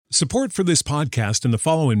Support for this podcast and the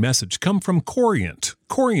following message come from Corient.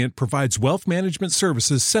 Corient provides wealth management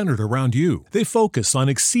services centered around you. They focus on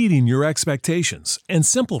exceeding your expectations and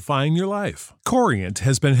simplifying your life. Corient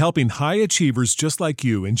has been helping high achievers just like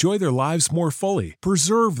you enjoy their lives more fully,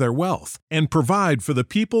 preserve their wealth, and provide for the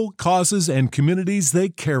people, causes, and communities they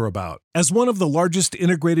care about. As one of the largest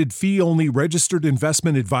integrated fee-only registered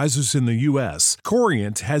investment advisors in the U.S.,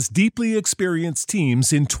 Corient has deeply experienced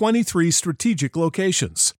teams in 23 strategic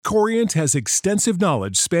locations. Corient has extensive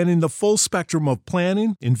knowledge spanning the full spectrum of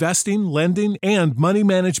planning, investing, lending, and money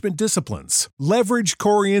management disciplines. Leverage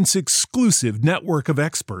Corient's exclusive network of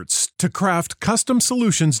experts to craft custom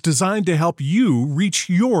solutions designed to help you reach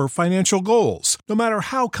your financial goals, no matter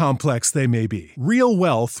how complex they may be. Real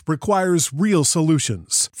wealth requires real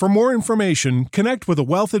solutions. For more information, connect with a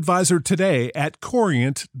wealth advisor today at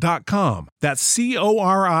Corient.com. That's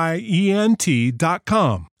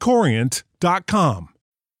Corient.com. Corient.com.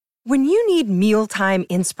 When you need mealtime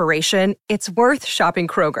inspiration, it's worth shopping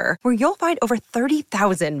Kroger, where you'll find over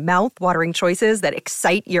 30,000 mouth-watering choices that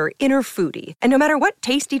excite your inner foodie. And no matter what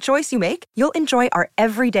tasty choice you make, you'll enjoy our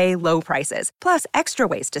everyday low prices, plus extra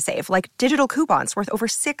ways to save, like digital coupons worth over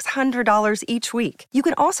 $600 each week. You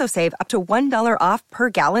can also save up to $1 off per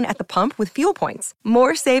gallon at the pump with fuel points.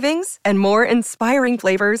 More savings and more inspiring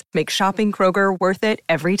flavors make shopping Kroger worth it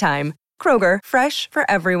every time. Kroger, fresh for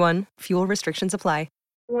everyone. Fuel restrictions apply.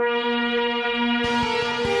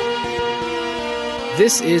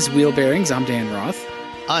 This is Wheel Bearings. I'm Dan Roth.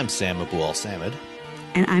 I'm Sam Abuel-Samad.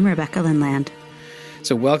 And I'm Rebecca Lindland.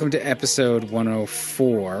 So welcome to episode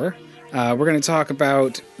 104. We're going to talk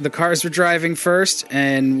about the cars we're driving first,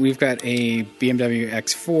 and we've got a BMW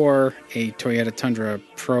X4, a Toyota Tundra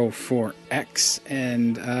Pro 4X,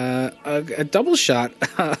 and a double shot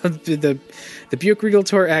of the Buick Regal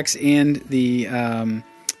Tour X and the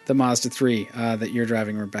Mazda 3 that you're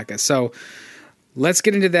driving, Rebecca. So let's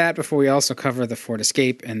get into that before we also cover the Ford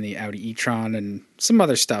Escape and the Audi e-tron and some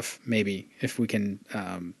other stuff, maybe, if we can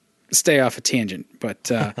stay off a tangent.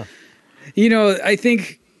 But, I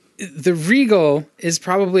think the Regal is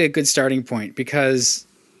probably a good starting point because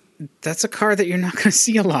that's a car that you're not going to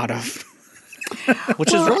see a lot of.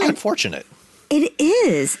 Which is really unfortunate. It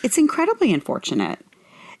is. It's incredibly unfortunate.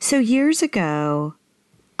 So years ago,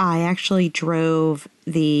 I actually drove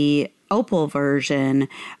the Opel version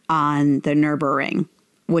on the Nürburgring,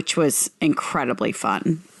 which was incredibly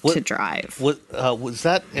fun to drive. Was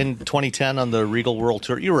that in 2010 on the Regal World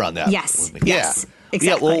Tour? You were on that. Yes. With me. Yes. Yeah.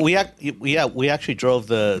 Exactly. Yeah. We actually drove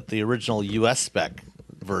the original US spec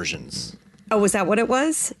versions. Oh, was that what it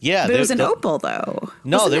was? Yeah, but it was an Opel though.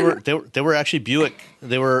 No, they were actually Buick.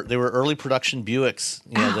 They were early production Buicks,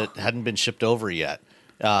 that hadn't been shipped over yet.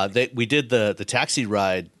 We did the taxi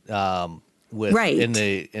ride with in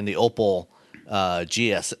the Opel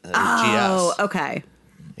GS. Oh, okay.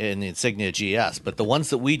 In the Insignia GS, but the ones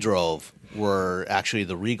that we drove were actually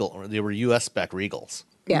the Regal. They were US spec Regals.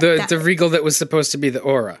 Yeah, the Regal that was supposed to be the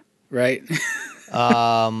Aura, right?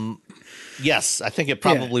 Yes, I think it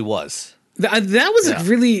probably was.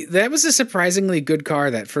 That was a surprisingly good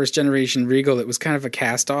car, that first generation Regal. That was kind of a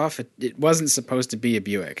cast off. It wasn't supposed to be a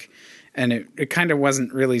Buick, and it kind of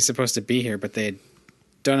wasn't really supposed to be here, but they had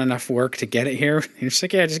done enough work to get it here. And you're just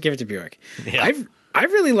like, yeah, just give it to Buick. Yeah. I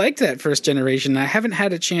really liked that first generation. I haven't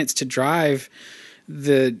had a chance to drive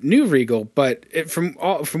the new Regal, but from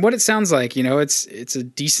what it sounds like, it's a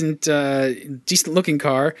decent looking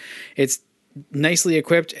car. It's nicely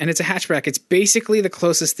equipped, and it's a hatchback. It's basically the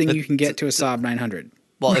closest thing you can get to a Saab 900.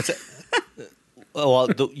 Well,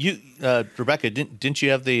 Rebecca, didn't you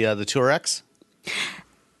have the Tour X?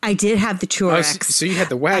 I did have the Tour X. So you had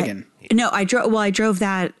the wagon. I drove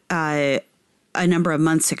that a number of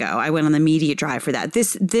months ago. I went on the media drive for that.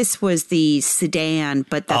 This was the sedan,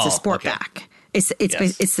 but that's a Sportback. Okay. It's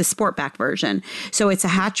the Sportback version. So it's a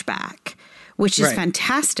hatchback, which is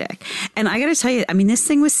fantastic. And I got to tell you, I mean, this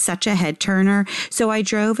thing was such a head turner. So I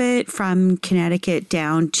drove it from Connecticut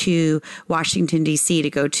down to Washington, D.C. to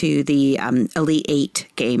go to the Elite Eight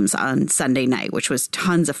games on Sunday night, which was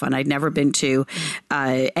tons of fun. I'd never been to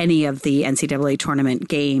any of the NCAA tournament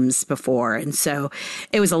games before. And so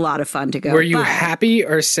it was a lot of fun to go. Were you happy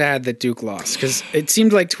or sad that Duke lost? Because it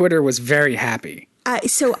seemed like Twitter was very happy.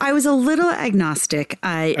 So I was a little agnostic.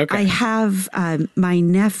 I have my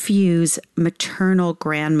nephew's maternal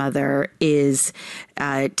grandmother is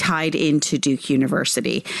tied into Duke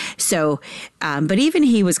University. So, but even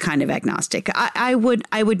he was kind of agnostic. I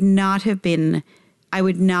would not have been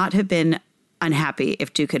unhappy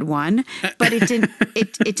if Duke had won, but it didn't.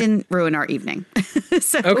 It didn't ruin our evening.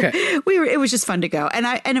 So it was just fun to go,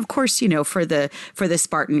 and of course, for the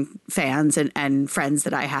Spartan fans and friends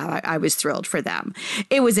that I have, I was thrilled for them.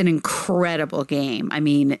 It was an incredible game. I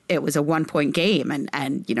mean, it was a 1-point game,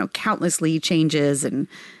 and countless lead changes, and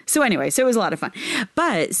so anyway, so it was a lot of fun.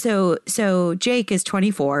 But so Jake is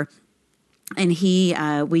 24. And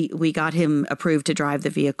we got him approved to drive the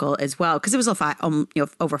vehicle as well, because it was over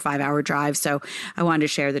 5-hour drive. So I wanted to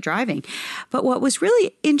share the driving. But what was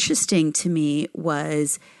really interesting to me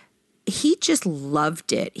was he just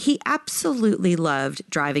loved it. He absolutely loved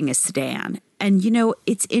driving a sedan. And,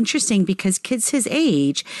 it's interesting because kids his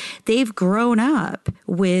age, they've grown up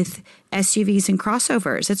with SUVs and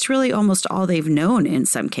crossovers. It's really almost all they've known in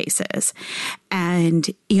some cases.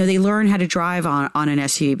 And, they learn how to drive on an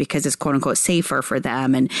SUV because it's quote unquote safer for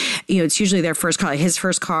them. And, it's usually their first car. His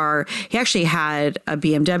first car, he actually had a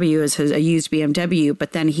BMW, as a used BMW,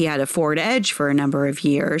 but then he had a Ford Edge for a number of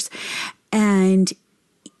years. And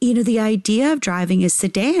the idea of driving a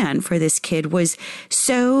sedan for this kid was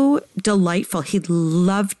so delightful. He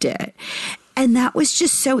loved it. And that was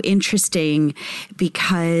just so interesting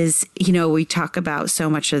because, we talk about so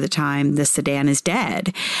much of the time the sedan is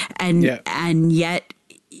dead. And yet,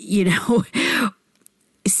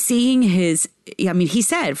 seeing he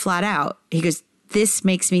said flat out, he goes, this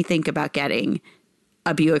makes me think about getting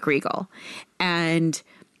a Buick Regal. And,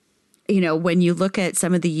 when you look at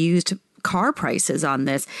some of the used car prices on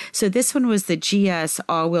this. So this one was the GS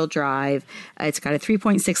all-wheel drive. It's got a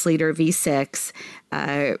 3.6 liter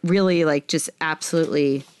V6. Really just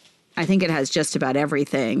absolutely, I think it has just about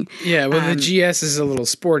everything. Yeah, well, the GS is a little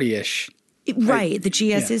sporty-ish. Right. The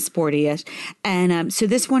GS is sporty-ish. And so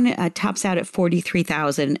this one tops out at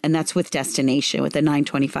 $43,000, and that's with destination, with a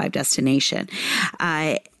 925 destination.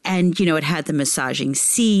 And, it had the massaging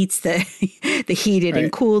seats, the heated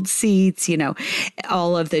and cooled seats,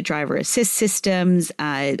 all of the driver assist systems.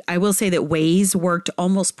 I will say that Waze worked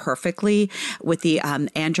almost perfectly with the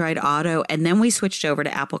Android Auto. And then we switched over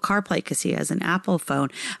to Apple CarPlay because he has an Apple phone,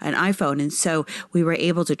 an iPhone. And so we were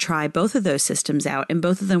able to try both of those systems out, and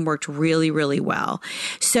both of them worked really, really well.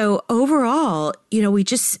 So overall,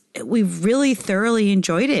 we really thoroughly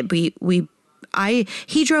enjoyed it.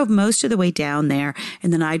 He drove most of the way down there,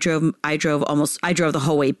 and then I drove the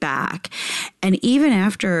whole way back. And even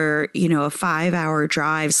after, a 5-hour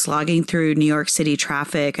drive slogging through New York City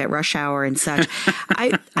traffic at rush hour and such,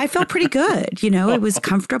 I felt pretty good. It was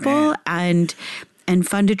comfortable and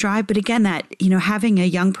fun to drive. But again, that, having a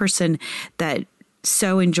young person that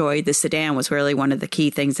so enjoyed the sedan was really one of the key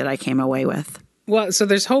things that I came away with. Well, so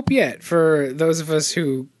there's hope yet for those of us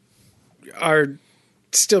who are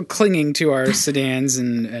still clinging to our sedans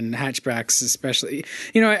and hatchbacks, especially.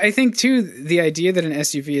 I think too, the idea that an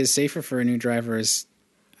SUV is safer for a new driver is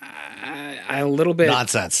a little bit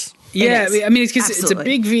nonsense. Yeah, I mean, it's a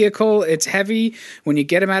big vehicle. It's heavy. When you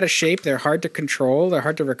get them out of shape, they're hard to control. They're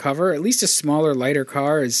hard to recover. At least a smaller, lighter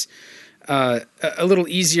car is a little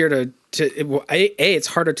easier to it's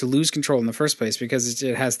harder to lose control in the first place because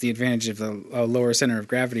it has the advantage of the lower center of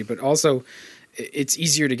gravity, but also it's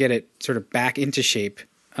easier to get it sort of back into shape.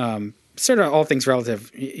 Sort of all things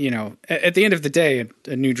relative, at the end of the day,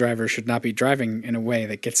 a new driver should not be driving in a way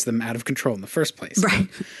that gets them out of control in the first place. Right.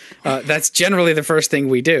 That's generally the first thing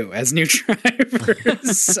we do as new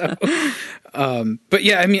drivers. So, but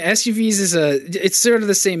yeah, I mean, SUVs it's sort of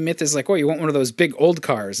the same myth as you want one of those big old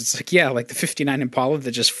cars. It's like the 59 Impala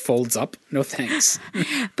that just folds up. No thanks.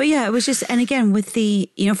 But yeah, it was just, and again, with the,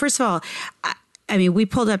 first of all, I mean, we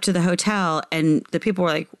pulled up to the hotel and the people were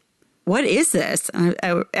like, what is this? And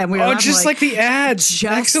we were just like the ad.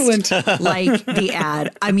 Excellent. Like the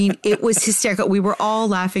ad. I mean, it was hysterical. We were all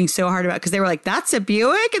laughing so hard about it because they were like, that's a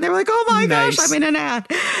Buick? And they were like, oh my gosh, I'm in an ad.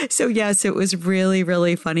 So yes, it was really,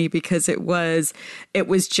 really funny because it was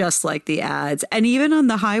just like the ads. And even on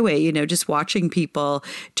the highway, just watching people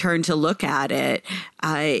turn to look at it,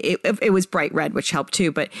 it was bright red, which helped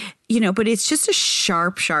too. But but it's just a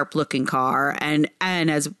sharp looking car. And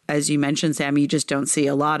as you mentioned, Sam, you just don't see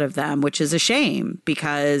a lot of them, which is a shame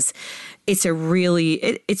because it's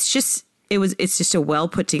it's just a well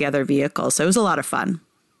put together vehicle. So it was a lot of fun.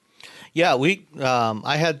 Yeah,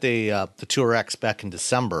 I had the Tour X back in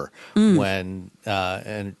December when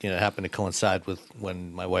and it happened to coincide with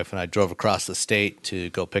when my wife and I drove across the state to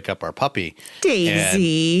go pick up our puppy,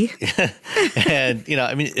 Daisy. And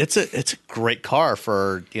I mean, it's a great car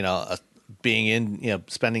for being in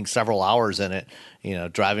spending several hours in it,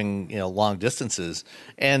 driving long distances,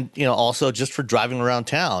 and also just for driving around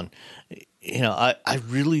town. I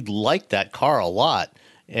really like that car a lot.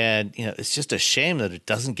 And, it's just a shame that it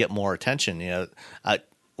doesn't get more attention. It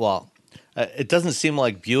doesn't seem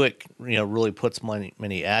like Buick, really puts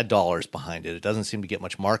many ad dollars behind it. It doesn't seem to get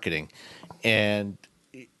much marketing. And,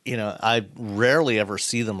 I rarely ever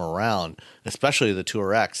see them around, especially the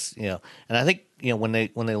Tour X, and I think, when they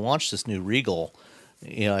launched this new Regal,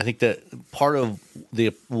 I think that part of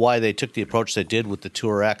why they took the approach they did with the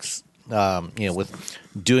Tour X, with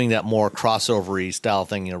doing that more crossover-y style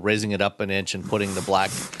thing, raising it up an inch and putting the black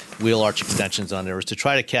wheel arch extensions on there, was to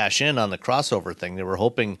try to cash in on the crossover thing. They were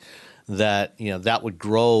hoping that, that would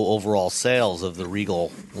grow overall sales of the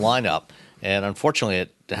Regal lineup. And unfortunately,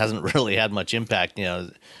 it hasn't really had much impact.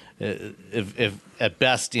 If at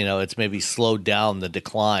best, it's maybe slowed down the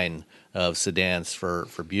decline of sedans for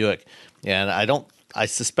Buick. And I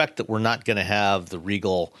suspect that we're not going to have the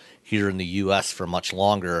Regal here in the U.S. for much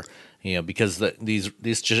longer, because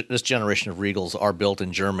this generation of Regals are built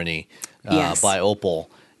in Germany by Opel.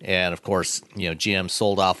 And of course, GM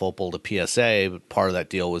sold off Opel to PSA, but part of that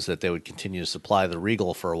deal was that they would continue to supply the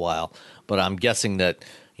Regal for a while. But I'm guessing that,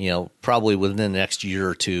 probably within the next year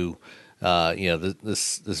or two,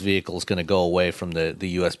 this vehicle is going to go away from the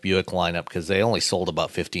U.S. Buick lineup, because they only sold about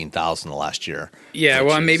 15,000 the last year. Yeah,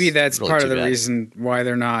 well, maybe that's really part of the reason why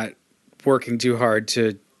they're not working too hard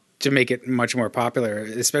to make it much more popular,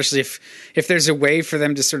 especially if there's a way for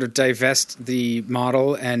them to sort of divest the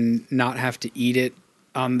model and not have to eat it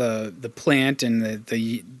on the plant and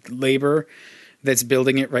the labor that's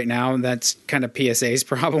building it right now. That's kind of PSA's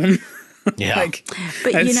problem. Yeah.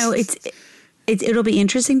 But it'll be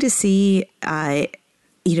interesting to see,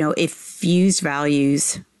 if used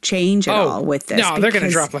values change at all with this. No, they're going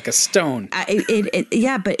to drop like a stone. But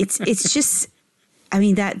it's just,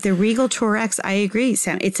 that the Regal Tour X, I agree,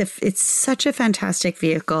 Sam. It's such a fantastic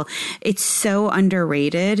vehicle. It's so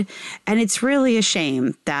underrated, and it's really a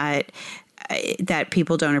shame that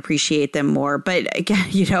people don't appreciate them more. But again,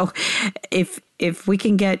 if we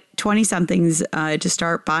can get 20-somethings to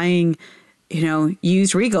start buying,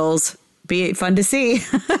 used Regals, be fun to see.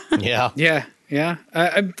 Yeah.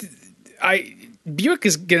 Buick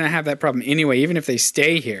is going to have that problem anyway. Even if they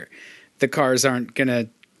stay here, the cars aren't going to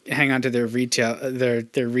hang on to their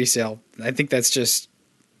resale. I think that's just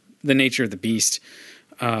the nature of the beast.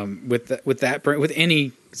 With that brand, with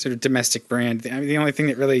any sort of domestic brand, the only thing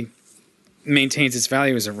that really maintains its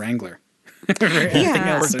value is a Wrangler.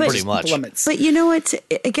 Pretty much. Plummets. But you know what?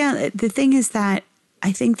 Again, the thing is that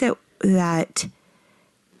I think that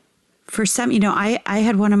for some, I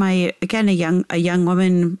had one of my, again, a young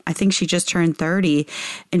woman, I think she just turned 30,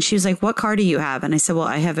 and she was like, "What car do you have?" And I said, "Well,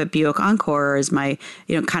 I have a Buick Encore as my,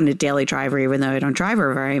 kind of daily driver, even though I don't drive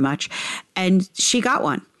her very much." And she got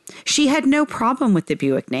one. She had no problem with the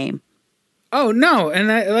Buick name. Oh no, and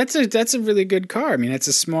that's a really good car. It's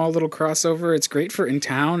a small little crossover. It's great for in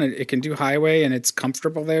town. It can do highway, and it's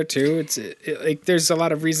comfortable there too. There's a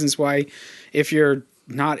lot of reasons why, if you're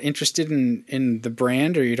not interested in the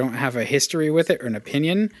brand, or you don't have a history with it or an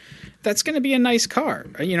opinion, that's going to be a nice car.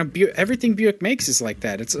 Everything Buick makes is like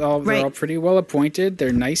that. They're all pretty well appointed.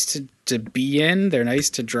 They're nice to be in. They're nice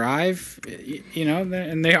to drive.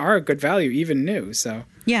 And they are a good value, even new. So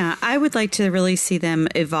yeah, I would like to really see them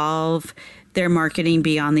evolve their marketing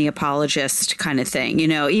beyond the apologist kind of thing.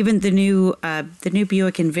 Even the new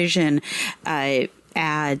Buick Envision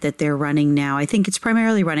ad that they're running now, I think it's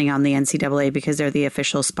primarily running on the NCAA because they're the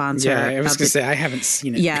official sponsor. Yeah, I was going to say, I haven't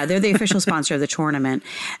seen it. Yeah, they're the official sponsor of the tournament.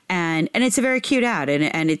 And it's a very cute ad.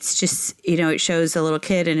 And it's just, it shows a little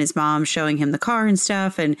kid and his mom showing him the car and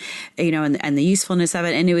stuff, and, and the usefulness of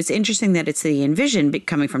it. And it was interesting that it's the Envision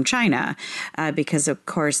coming from China, because of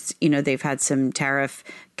course, they've had some tariff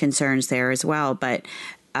concerns there as well. But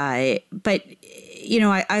I like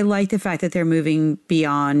the fact that they're moving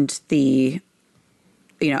beyond the,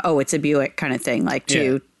 it's a Buick kind of thing,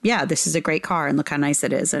 this is a great car and look how nice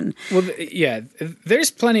it is. And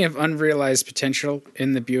there's plenty of unrealized potential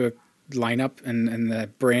in the Buick lineup and the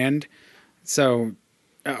brand. So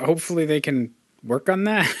hopefully they can work on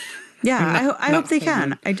that. Yeah, I hope they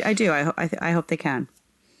can. I do. I hope they can.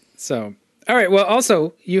 So, all right. Well,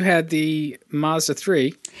 also you had the Mazda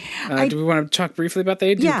 3. Do we want to talk briefly about that?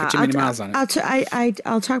 You didn't put too many miles on it.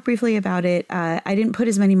 I'll talk briefly about it. I didn't put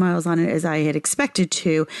as many miles on it as I had expected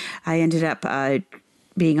to. I ended up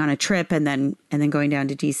being on a trip and then going down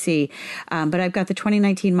to DC. But I've got the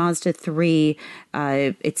 2019 Mazda 3.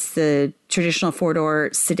 It's the traditional 4-door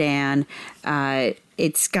sedan.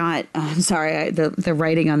 It's got, I'm sorry, the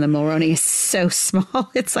writing on the Mulroney is so small.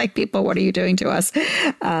 It's like, people, what are you doing to us?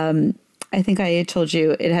 I think I had told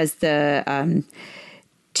you it has the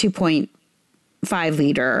 2.0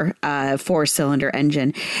 5-liter 4-cylinder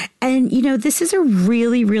engine. And, this is a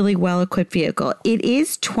really, really well-equipped vehicle. It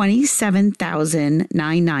is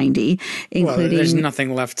 $27,990, including... Well, there's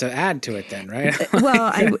nothing left to add to it then, right?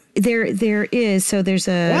 There is. So there's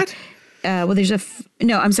a... What?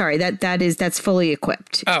 No, I'm sorry. That's fully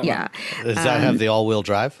equipped. Oh. Yeah. Does that have the all-wheel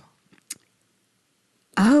drive?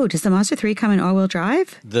 Oh, does the Mazda 3 come in all-wheel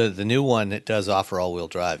drive? The new one, it does offer all-wheel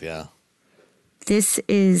drive, yeah. This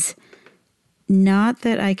is not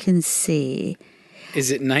that I can see.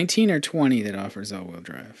 Is it 19 or 20 that offers all-wheel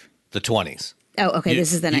drive? The 20s. Oh, okay.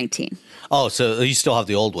 This is the 19. So you still have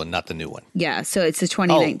the old one, not the new one. Yeah, so it's the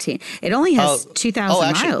 2019. It only has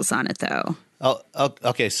 2,000 miles on it, though. Oh,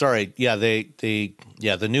 okay. Sorry. Yeah, the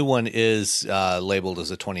new one is labeled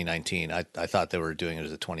as a 2019. I thought they were doing it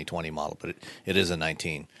as a 2020 model, but it is a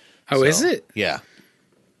 19. Oh, so, is it? Yeah.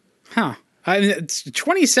 Huh. It's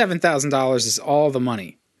 $27,000 is all the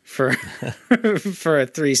money for for a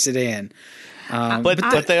 3 sedan.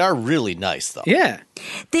 But they are really nice, though. Yeah,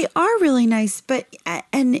 they are really nice. But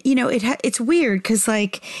it's weird because,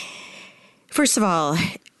 like, first of all,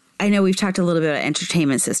 I know we've talked a little bit about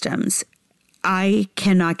entertainment systems. I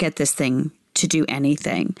cannot get this thing to do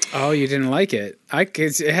anything. Oh, you didn't like it?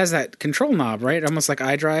 It has that control knob, right? Almost like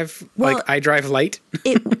iDrive, like iDrive Lite.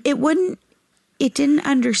 It wouldn't. It didn't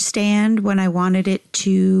understand when I wanted it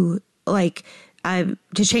to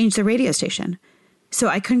to change the radio station. So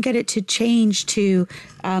I couldn't get it to change to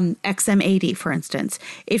XM80, for instance.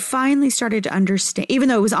 It finally started to understand, even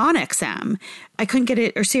though it was on XM, I couldn't get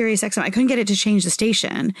it, or Sirius XM, I couldn't get it to change the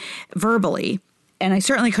station verbally. And I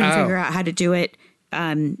certainly couldn't figure out how to do it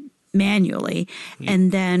manually.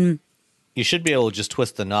 And then you should be able to just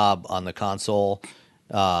twist the knob on the console.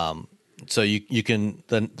 So you can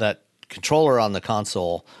that controller on the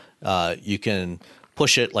console, you can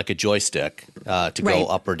push it like a joystick to go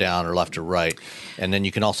up or down or left or right, and then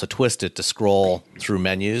you can also twist it to scroll through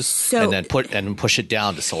menus, and then push it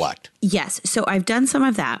down to select. Yes, so I've done some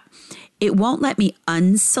of that. It won't let me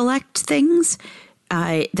unselect things.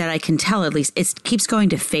 That I can tell, at least. It keeps going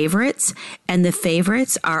to favorites, and the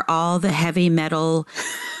favorites are all the heavy metal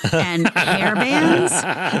and hair bands.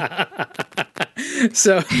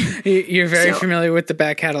 So you're very familiar with the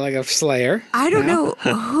back catalog of Slayer. I don't know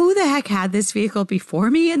who the heck had this vehicle before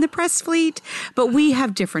me in the press fleet, but we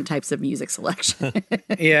have different types of music selection.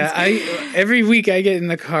 Yeah, every week I get in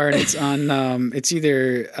the car and it's on. It's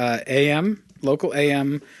either AM, local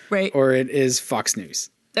AM, right, or it is Fox News.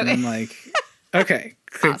 Okay. And I'm like. Okay,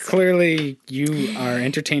 awesome. Clearly you are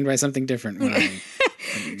entertained by something different when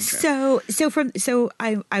So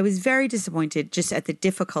I was very disappointed just at the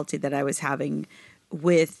difficulty that I was having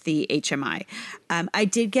with the HMI. I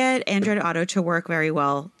did get Android Auto to work very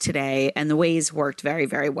well today, and the Waze worked very,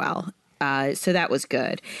 very well. So that was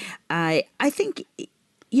good. I think,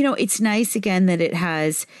 it's nice again that it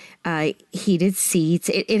has heated seats.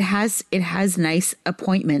 It has nice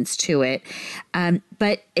appointments to it.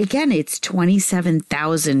 But again, it's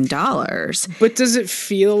 $27,000. But does it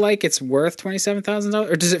feel like it's worth $27,000,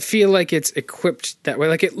 or does it feel like it's equipped that way?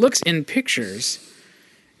 Like it looks in pictures,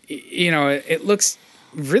 it looks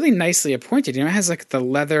really nicely appointed. It has like the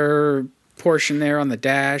leather portion there on the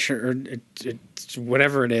dash, or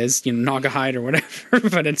whatever it is, Naugahyde or whatever.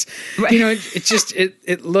 But it's right.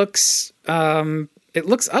 It looks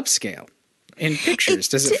upscale. In pictures,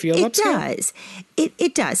 does it feel upscale? It does.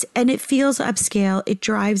 It does. And it feels upscale. It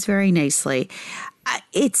drives very nicely.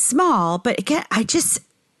 It's small, but again, I just,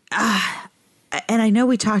 and I know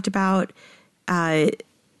we talked about the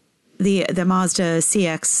Mazda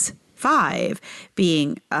CX-5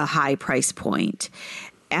 being a high price point.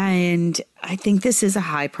 And I think this is a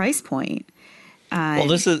high price point. Well,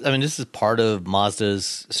 this is part of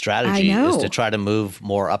Mazda's strategy is to try to move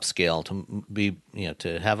more upscale, to be,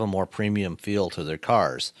 to have a more premium feel to their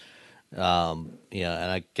cars. And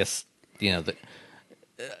I guess,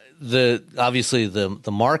 obviously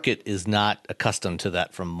the market is not accustomed to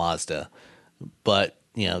that from Mazda, but,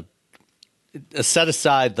 set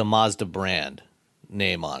aside the Mazda brand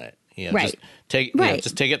name on it. Right.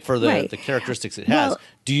 Just take it for the characteristics it has. Well,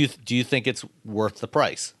 do you think it's worth the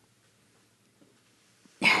price?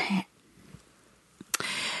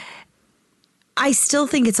 I still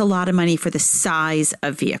think it's a lot of money for the size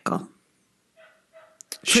of vehicle.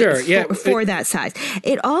 Sure, for that size.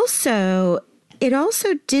 It also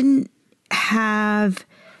didn't have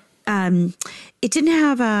a.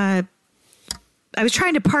 I was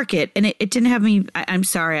trying to park it, and it didn't have me. I'm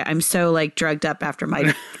sorry. I'm so drugged up after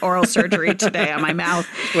my oral surgery today on my mouth.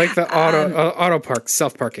 Like the auto park,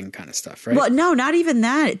 self-parking kind of stuff, right? Well, no, not even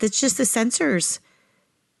that. It's just the sensors.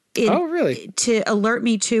 Really? To alert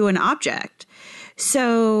me to an object.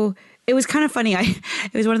 So it was kind of funny.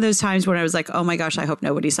 It was one of those times when I was like, oh my gosh, I hope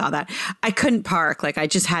nobody saw that. I couldn't park. Like I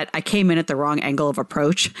came in at the wrong angle of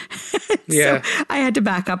approach. Yeah. So I had to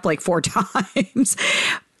back up like 4 times.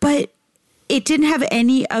 But it didn't have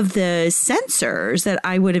any of the sensors that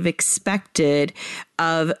I would have expected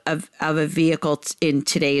of a vehicle in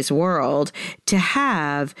today's world to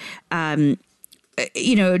have.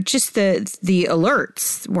 Just the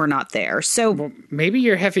alerts were not there. So maybe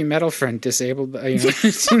your heavy metal friend disabled.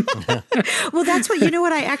 Well, that's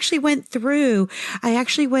what I actually went through. I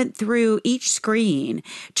actually went through each screen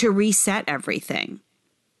to reset everything.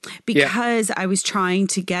 Because I was trying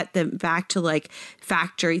to get them back to like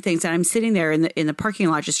factory things, and I'm sitting there in the parking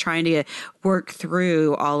lot just trying to work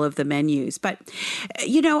through all of the menus. But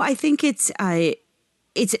I think it's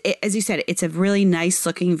as you said, it's a really nice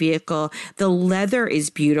looking vehicle. The leather is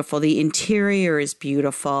beautiful. The interior is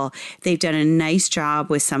beautiful. They've done a nice job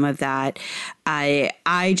with some of that. I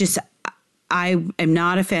am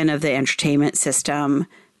not a fan of the entertainment system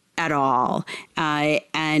at all.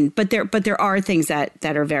 But there are things that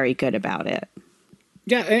are very good about it.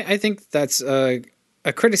 Yeah, I think that's a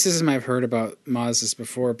criticism I've heard about Mazdas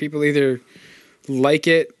before. People either like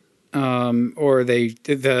it, or the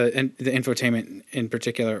infotainment in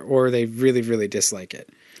particular, or they really, really dislike it.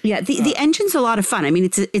 Yeah, the engine's a lot of fun. I mean,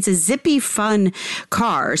 it's a zippy, fun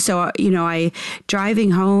car. So, I driving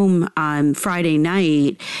home on Friday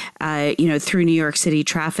night, through New York City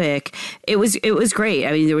traffic, it was great.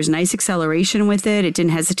 I mean, there was nice acceleration with it. It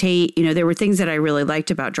didn't hesitate. There were things that I really liked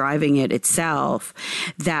about driving it itself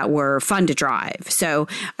that were fun to drive. So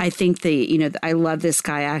I think I love this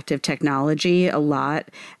Skyactiv technology a lot.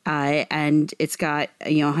 And it's got,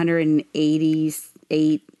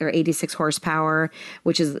 188 or 86 horsepower,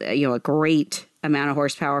 which is, a great amount of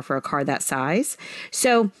horsepower for a car that size.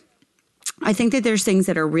 So I think that there's things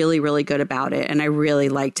that are really, really good about it, and I really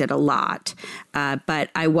liked it a lot. But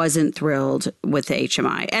I wasn't thrilled with the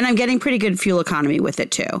HMI. And I'm getting pretty good fuel economy with it,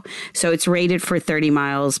 too. So it's rated for 30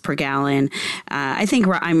 miles per gallon. I think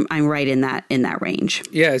I'm right in that range.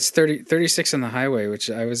 Yeah, it's 36 on the highway, which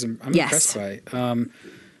I'm impressed by.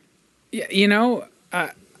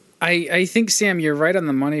 I think, Sam, you're right on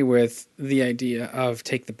the money with the idea of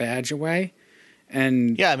take the badge away.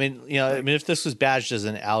 And yeah, if this was badged as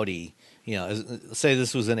an Audi, say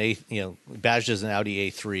this was badged as an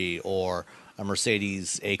Audi A3 or a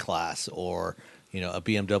Mercedes A-Class or, a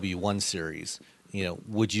BMW 1 Series,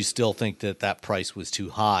 would you still think that price was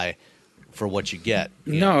too high for what you get?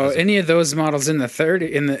 No, any of those models in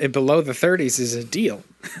the below the 30s is a deal.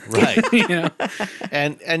 Right.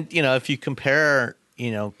 And if you compare,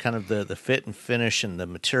 kind of the fit and finish and the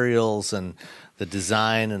materials and the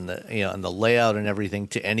design and and the layout and everything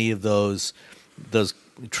to any of those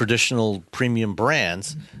traditional premium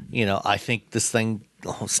brands, I think this thing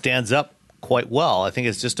stands up quite well. I think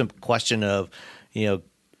it's just a question of,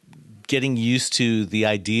 getting used to the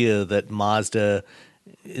idea that Mazda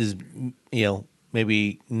is,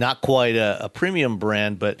 maybe not quite a premium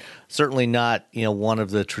brand, but certainly not, one of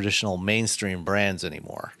the traditional mainstream brands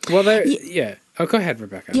anymore. Well, yeah. Oh, go ahead,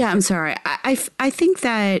 Rebecca. Yeah, I'm sorry. I think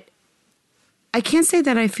that I can't say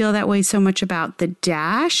that I feel that way so much about the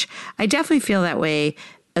dash. I definitely feel that way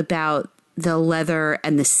about the leather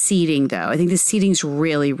and the seating, though. I think the seating's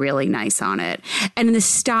really, really nice on it. And the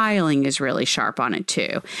styling is really sharp on it,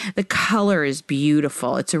 too. The color is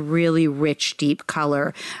beautiful. It's a really rich, deep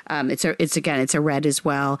color. It's a red as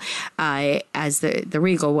well, as the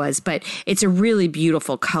Regal was. But it's a really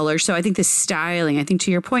beautiful color. So I think the styling,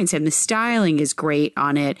 to your point, Sam, the styling is great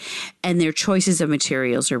on it. And their choices of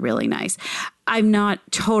materials are really nice. I'm not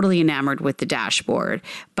totally enamored with the dashboard,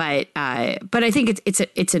 but I think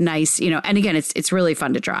it's a nice, and again, it's really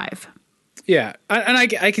fun to drive. Yeah, and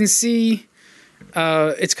I can see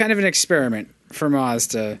it's kind of an experiment for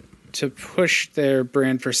Mazda to push their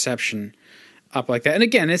brand perception up like that. And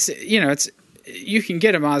again, you can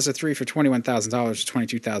get a Mazda 3 for $21,000 to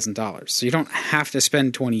 $22,000, so you don't have to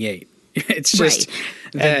spend $28,000. It's just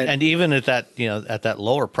right. And even at that at that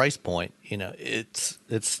lower price point, it's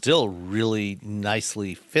still really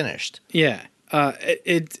nicely finished. Yeah,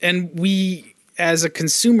 and we as a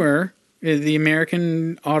consumer, the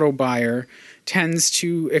American auto buyer tends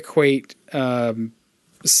to equate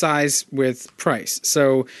size with price.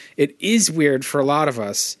 So it is weird for a lot of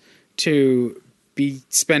us to be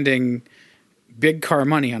spending big car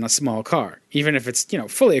money on a small car, even if it's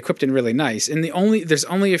fully equipped and really nice. And there's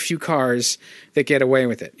only a few cars that get away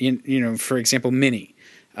with it. For example, Mini.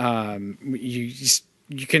 You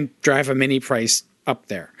can drive a Mini price up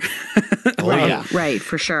there. Right,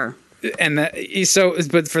 for sure. And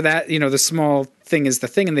but for that, the small thing is the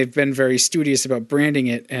thing, and they've been very studious about branding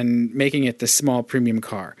it and making it the small premium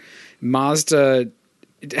car. Mazda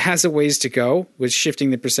has a ways to go with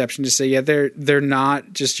shifting the perception to say, yeah, they're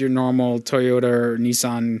not just your normal Toyota or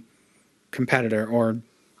Nissan competitor, or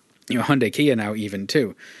Hyundai, Kia now even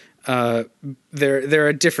too. They're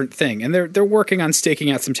a different thing, and they're working on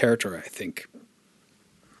staking out some territory, I think.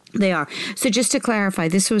 They are. So just to clarify,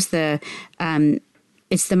 this was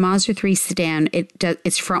it's the Mazda 3 sedan.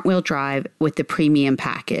 It's front wheel drive with the premium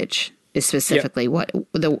package is specifically what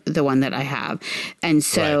the one that I have. And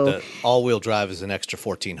so the all wheel drive is an extra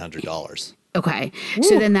 $1,400. Okay. Ooh.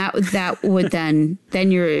 So then that would then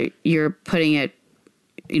you're putting it,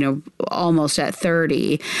 almost at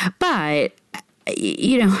 30, but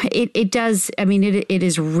it does. I mean, it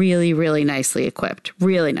is really, really nicely equipped,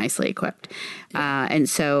 and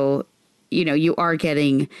so you are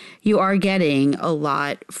getting a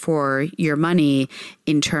lot for your money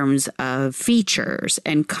in terms of features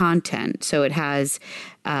and content. So it has,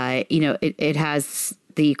 it has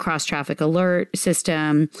the cross traffic alert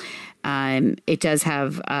system. It does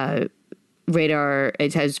have radar.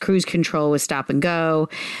 It has cruise control with stop and go.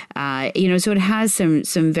 So it has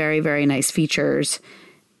some very, very nice features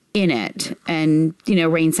in it, and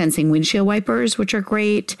rain sensing windshield wipers, which are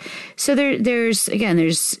great. So there's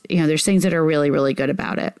things that are really, really good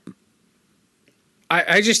about it.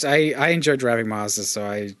 I enjoy driving Mazda, so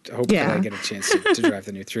I hope that I get a chance to drive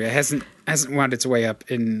the new 3. It hasn't wound its way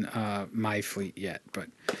up in my fleet yet, but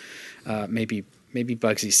maybe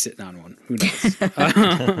Bugsy's sitting on one. Who knows?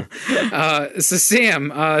 So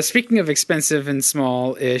Sam, speaking of expensive and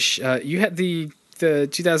small-ish, you had the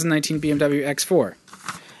 2019 BMW X4.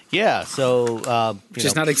 Yeah, so which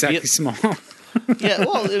is not exactly small. Yeah,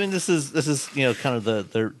 well, I mean, this is kind of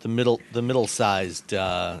the middle-sized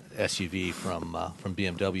SUV from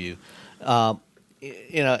BMW.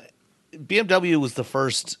 BMW was the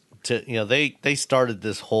first to they started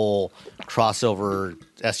this whole crossover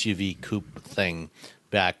SUV coupe thing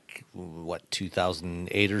back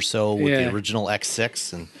 2008 or so with the original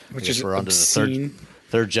X6, and which is we're under obscene.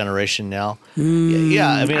 The third generation now. Yeah,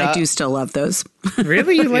 I mean, I do still love those.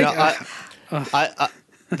 Really, you like?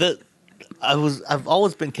 I've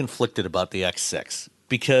always been conflicted about the X6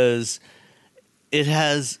 because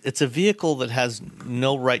it's a vehicle that has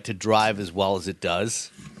no right to drive as well as it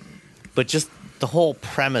does, but just the whole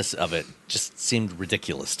premise of it just seemed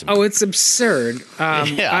ridiculous to me. Oh, it's absurd.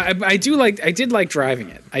 I did like driving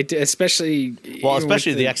it. I did, especially the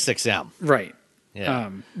X6M. Right. Yeah.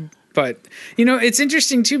 But it's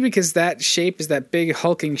interesting too, because that shape is that big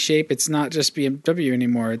hulking shape. It's not just BMW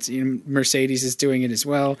anymore. It's Mercedes is doing it as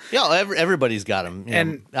well. Yeah, everybody's got them.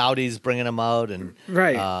 And Audi's bringing them out, and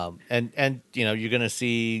right. And you're going to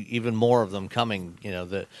see even more of them coming.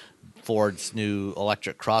 The Ford's new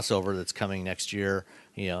electric crossover that's coming next year.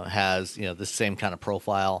 Has the same kind of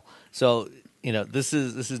profile. So this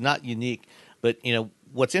is not unique, but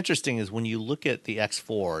what's interesting is when you look at the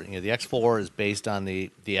X4, the X4 is based on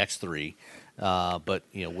the X3, but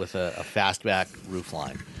with a fastback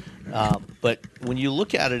roofline. But when you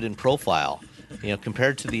look at it in profile,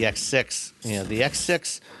 compared to the X6, the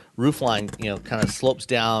X6 roofline, kind of slopes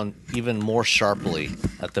down even more sharply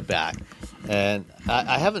at the back. And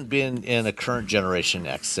I haven't been in a current generation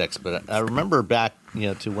X6, but I remember back,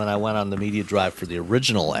 to when I went on the media drive for the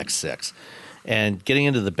original X6. And getting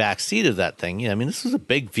into the back seat of that thing, this was a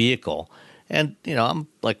big vehicle, and I'm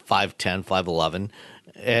like 5'10", 5'11",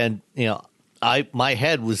 and my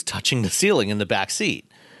head was touching the ceiling in the back seat.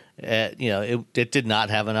 It did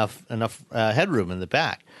not have enough headroom in the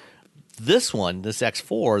back. This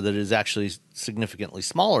X4 that is actually significantly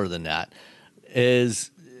smaller than that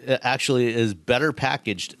is better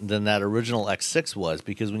packaged than that original X6 was,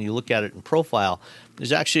 because when you look at it in profile,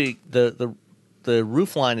 there's actually the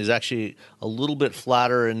roof line is actually a little bit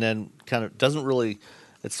flatter, and then kind of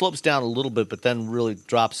it slopes down a little bit, but then really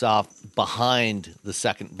drops off behind the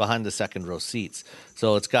second row seats.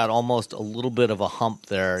 So it's got almost a little bit of a hump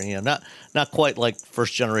there. Not quite like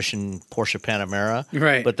first generation Porsche Panamera,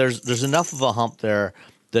 right? But there's enough of a hump there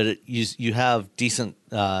that you have decent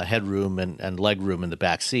headroom and leg room in the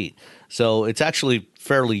back seat. So it's actually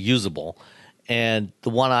fairly usable. And the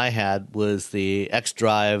one I had was the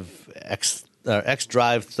xDrive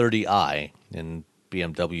 30i in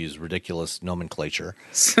BMW's ridiculous nomenclature.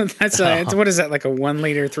 So that's what is that, like a 1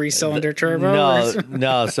 liter 3-cylinder turbo?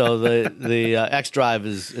 No. So the xDrive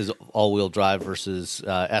is all-wheel drive versus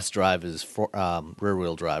S-Drive is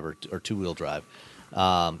rear-wheel drive or two-wheel drive,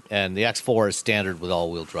 and the X4 is standard with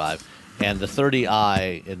all-wheel drive. And the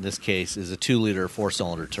 30i in this case is a 2-liter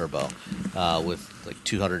 4-cylinder turbo with like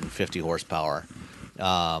 250 horsepower,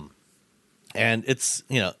 and it's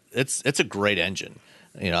a great engine.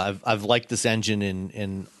 I've liked this engine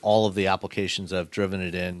in all of the applications I've driven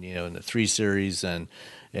it in. In the 3 Series and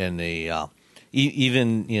in the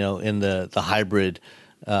even in the hybrid.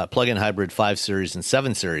 Plug-in hybrid 5 Series and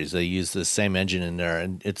 7 Series, they use the same engine in there,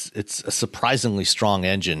 and it's a surprisingly strong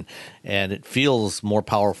engine, and it feels more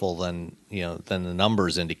powerful than the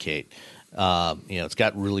numbers indicate. It's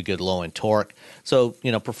got really good low-end torque, so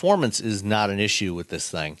performance is not an issue with this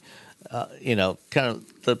thing. Kind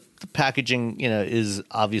of the packaging, is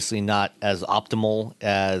obviously not as optimal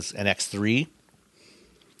as an X3.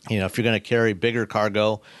 If you're going to carry bigger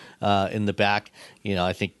cargo in the back,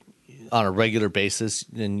 I think on a regular basis,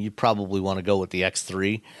 then you probably want to go with the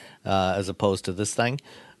X3 as opposed to this thing.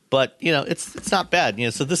 But it's not bad.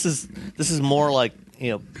 So this is more like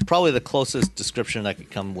probably the closest description I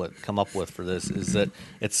could come up with for this is that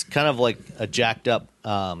it's kind of like a jacked up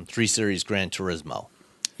 3 Series Gran Turismo.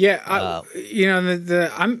 Yeah,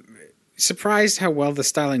 I'm surprised how well the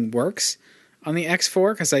styling works on the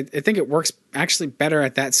X4 because I think it works actually better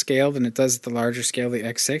at that scale than it does at the larger scale of the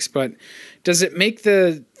X6. But does it make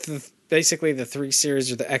the basically the 3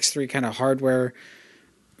 Series or the X3 kind of hardware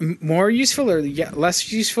more useful or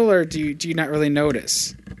less useful, or do you not really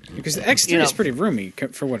notice? Because the X3 is pretty roomy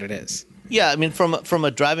for what it is. Yeah, I mean, from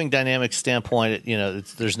a driving dynamics standpoint,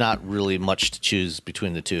 there's not really much to choose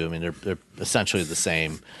between the two. I mean, they're essentially the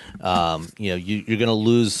same. You're going to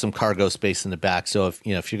lose some cargo space in the back. So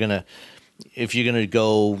if you're gonna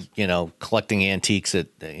go, collecting antiques at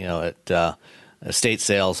estate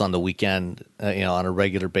sales on the weekend, on a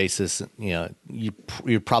regular basis, you're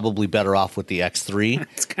probably better off with the X3.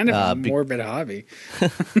 It's kind of a morbid hobby.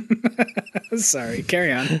 Sorry,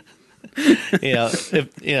 carry on.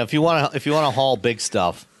 If you want to haul big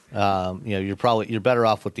stuff, you're better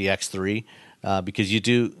off with the X3 because you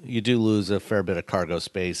do lose a fair bit of cargo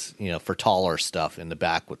space, for taller stuff in the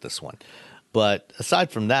back with this one. But aside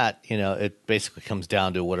from that, it basically comes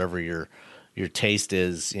down to whatever your taste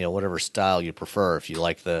is, whatever style you prefer. If you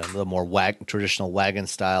like the more traditional wagon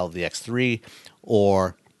style of the X3,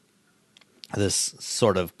 or this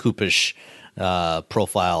sort of coupe-ish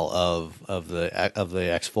profile of the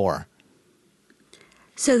X4.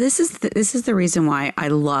 So this is the reason why I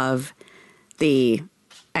love the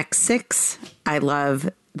X6. I love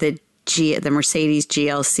the Mercedes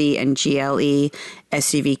GLC and GLE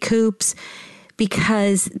SUV coupes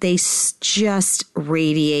because they just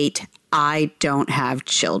radiate, I don't have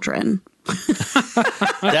children.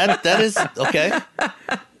 that is okay.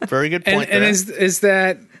 Very good point. And is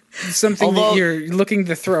that something that you're looking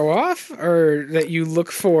to throw off, or that you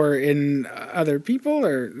look for in other people,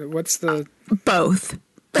 or what's the both?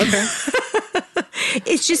 Okay. I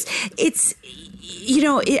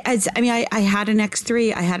had an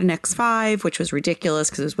X3, I had an X5, which was ridiculous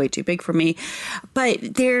because it was way too big for me.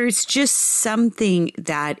 But there's just something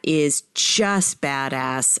that is just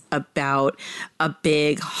badass about a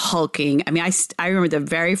big hulking. I mean, I remember the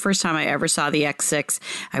very first time I ever saw the X6,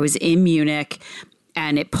 I was in Munich,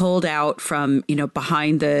 and it pulled out from,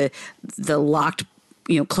 behind the locked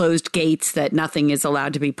closed gates that nothing is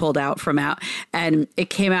allowed to be pulled out from out. And it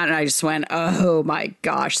came out and I just went, oh my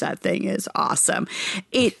gosh, that thing is awesome.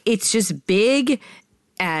 It's just big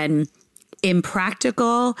and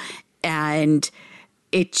impractical, and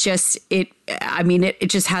it just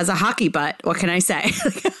has a hockey butt. What can I say?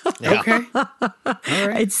 Okay. All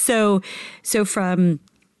right. It's so from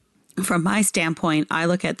my standpoint, I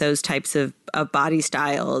look at those types of body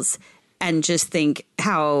styles and just think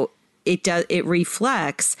how it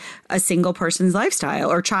reflects a single person's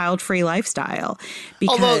lifestyle or child-free lifestyle.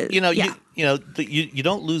 Because, although you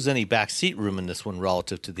don't lose any back seat room in this one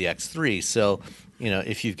relative to the X3. So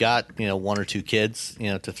if you've got 1 or 2 kids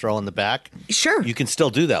to throw in the back, sure, you can still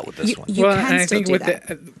do that with this one. Well, and I think with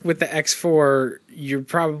the X4, you're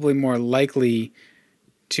probably more likely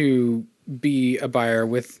to be a buyer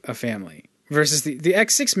with a family versus the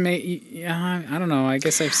X6 may. I don't know. I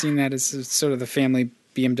guess I've seen that as sort of the family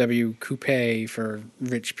BMW coupe for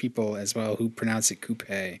rich people as well, who pronounce it coupe.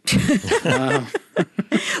 Well,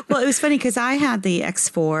 it was funny because I had the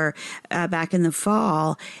X4 back in the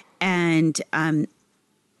fall, and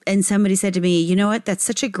And somebody said to me, you know what? That's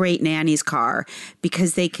such a great nanny's car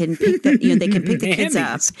because they can pick the, they can pick the kids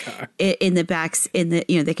up in the backs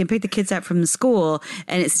they can pick the kids up from the school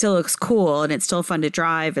and it still looks cool and it's still fun to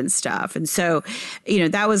drive and stuff. And so,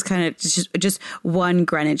 that was kind of just one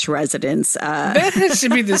Greenwich residence. That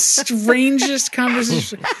should be the strangest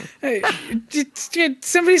conversation.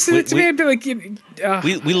 Somebody said it to me, I'd be like,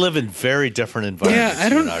 we live in very different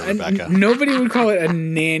environments. Rebecca. Nobody would call it a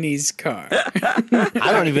nanny's car.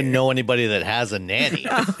 I don't even know anybody that has a nanny.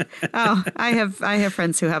 I have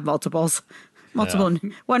friends who have multiple,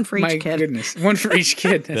 one for each kid. My goodness, one for each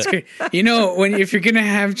kid. That's great. If you're going to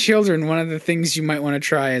have children, one of the things you might want to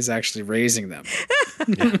try is actually raising them.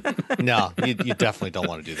 Yeah. No, you definitely don't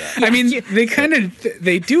want to do that. I mean,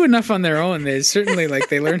 they do enough on their own. They certainly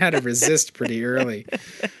they learn how to resist pretty early.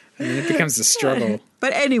 I mean, it becomes a struggle.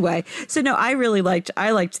 But anyway, so no, I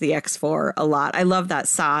liked the X4 a lot. I love that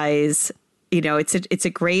size. It's a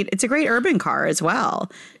great urban car as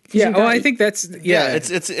well. Yeah. I think that's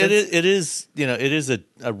it is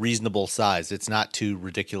a reasonable size. It's not too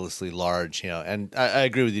ridiculously large, and I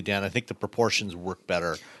agree with you, Dan. I think the proportions work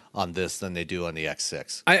better on this than they do on the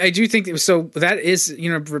X6. I do think so. That is,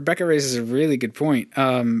 Rebecca raises a really good point,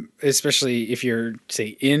 especially if you're,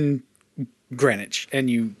 say, in Greenwich and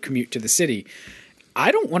you commute to the city.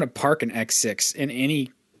 I don't want to park an X6 in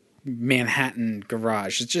any Manhattan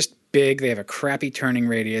garage. It's just big. They have a crappy turning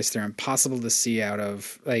radius. They're impossible to see out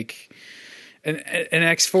of. An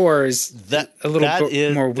X4 is a little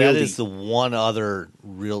bit more wieldy. That is the one other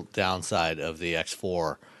real downside of the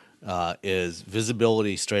X4 is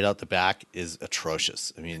visibility straight out the back is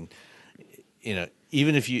atrocious. I mean,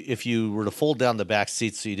 even if you were to fold down the back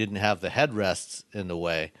seats so you didn't have the headrests in the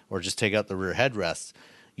way, or just take out the rear headrests,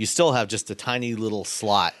 you still have just a tiny little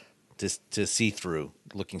slot to see through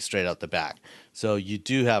looking straight out the back. So you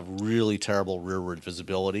do have really terrible rearward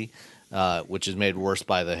visibility, which is made worse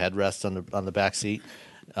by the headrest on the back seat.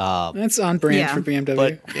 That's on brand for BMW.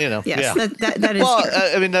 But, yes, yeah. that is. Well,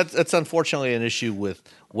 I mean, that's unfortunately an issue with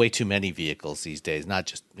way too many vehicles these days. Not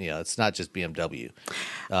just it's not just BMW,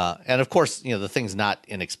 and of course, the thing's not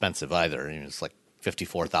inexpensive either. I mean, it's like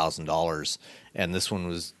 $54,000, and this one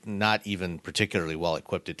was not even particularly well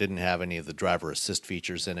equipped. It didn't have any of the driver assist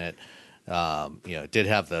features in it. It did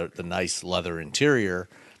have the nice leather interior,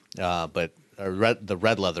 but the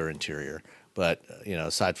red leather interior. But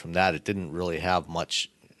aside from that, it didn't really have much.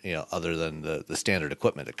 Other than the standard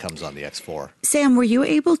equipment that comes on the X4. Sam, were you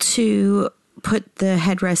able to put the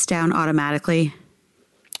headrest down automatically?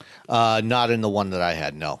 Not in the one that I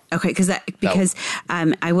had, no. Okay, because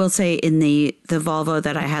I will say in the Volvo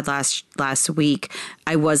that I had last week,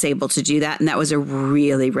 I was able to do that, and that was a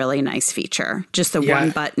really, really nice feature. Just the one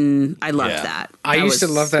button, I loved that. I used to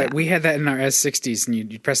love that. Yeah. We had that in our S60s, and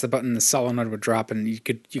you'd press the button, the solenoid would drop, and you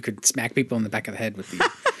could smack people in the back of the head with the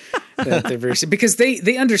because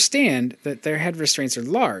they understand that their head restraints are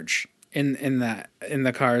large in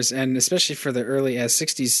the cars, and especially for the early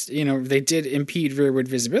S60s, they did impede rearward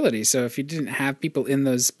visibility. So if you didn't have people in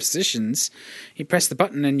those positions, you press the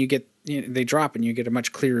button and you get they drop, and you get a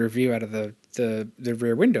much clearer view out of the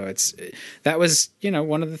rear window. That was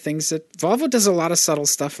one of the things that Volvo does, a lot of subtle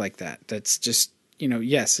stuff like that. That's just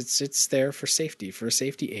yes, it's there for safety, for a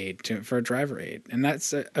safety aid, for a driver aid, and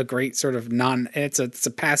that's a great sort of it's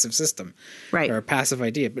a passive system, right, or a passive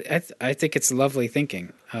idea. But I think it's lovely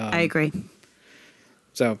thinking. I agree.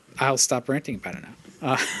 So I'll stop ranting about it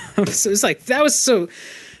now. So it's like that was so.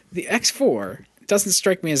 The X4 doesn't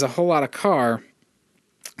strike me as a whole lot of car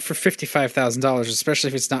for $55,000, especially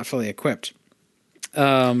if it's not fully equipped.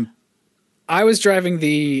 I was driving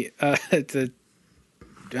the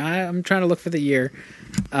I'm trying to look for the year.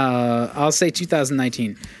 I'll say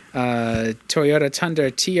 2019. Toyota Tundra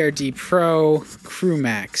TRD Pro Crew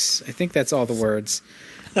Max. I think that's all the words.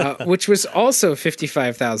 Which was also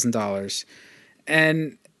 $55,000.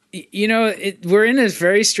 And, we're in a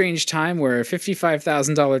very strange time where a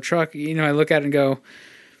 $55,000 truck, I look at it and go,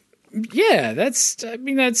 yeah, it's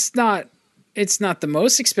not the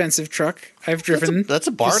most expensive truck I've driven. That's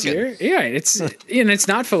a bargain. This year. Yeah, it's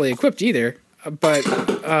not fully equipped either. But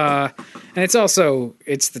and it's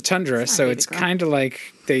the Tundra, so it's kind of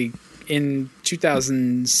like in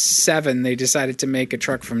 2007 they decided to make a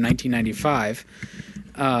truck from 1995,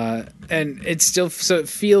 and it's still, so it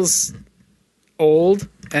feels old,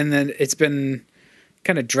 and then it's been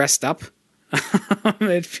kind of dressed up.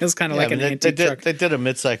 It feels kind of like an antique truck. They did a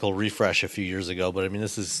mid-cycle refresh a few years ago, but I mean,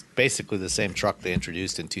 this is basically the same truck they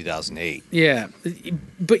introduced in 2008. Yeah,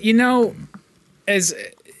 but as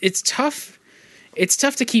it's tough. It's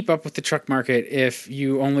tough to keep up with the truck market if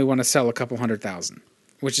you only want to sell a couple 100,000,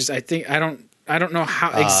 which is, I I don't know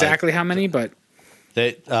how exactly how many, but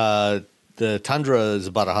the Tundra is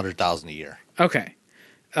about 100,000 a year. Okay.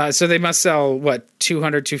 So they must sell,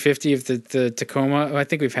 200, 250 of the Tacoma? Oh, I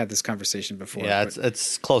think we've had this conversation before. Yeah,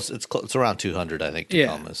 it's close. It's around 200, I think,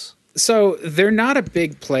 Tacomas. Yeah. So they're not a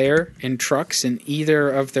big player in trucks in either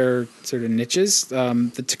of their sort of niches.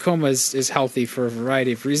 The Tacoma is healthy for a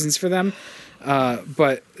variety of reasons for them.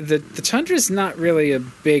 But the Tundra is not really a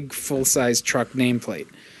big full-size truck nameplate.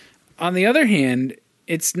 On the other hand,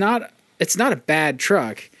 it's not a bad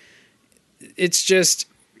truck. It's just,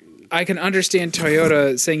 I can understand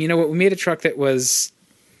Toyota saying, you know what, we made a truck that was,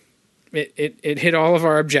 it hit all of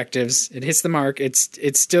our objectives. It hits the mark. It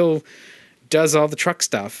still does all the truck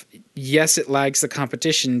stuff. Yes, it lags the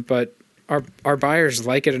competition, but our buyers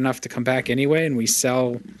like it enough to come back anyway, and we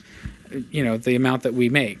sell, the amount that we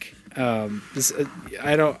make. I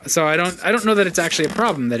don't know that it's actually a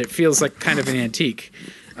problem, that it feels like kind of an antique,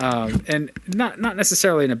 and not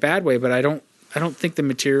necessarily in a bad way, but I don't think the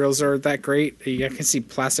materials are that great. I can see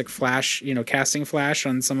plastic flash, casting flash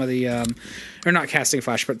on some of the, or not casting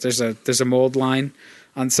flash, but there's a mold line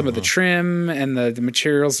on some of the trim, and the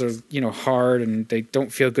materials are, hard, and they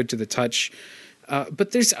don't feel good to the touch.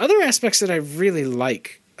 But there's other aspects that I really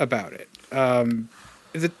like about it.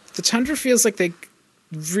 The Tundra feels like they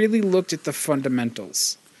really looked at the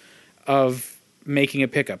fundamentals of making a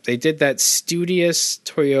pickup. They did that studious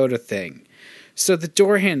Toyota thing. So the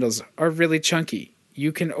door handles are really chunky.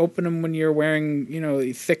 You can open them when you're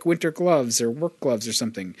wearing, thick winter gloves or work gloves or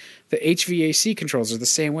something. The HVAC controls are the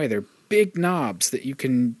same way. They're big knobs that you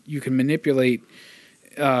can manipulate.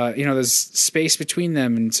 There's space between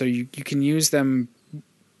them, and so you can use them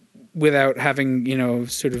without having,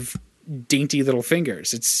 sort of dainty little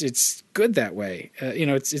fingers. It's good that way.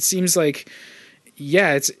 It seems like,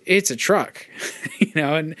 yeah, it's a truck,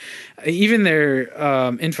 and even their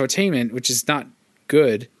infotainment, which is not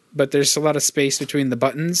good, but there's a lot of space between the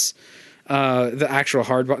buttons, the actual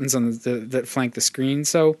hard buttons on that flank the screen.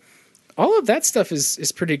 So all of that stuff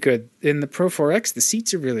is pretty good. In the Pro 4X, the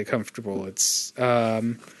seats are really comfortable. It's not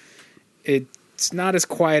as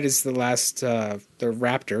quiet as the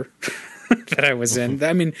Raptor that I was in.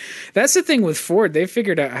 I mean, that's the thing with Ford. They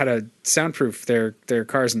figured out how to soundproof their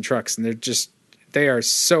cars and trucks, and they are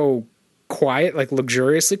so quiet, like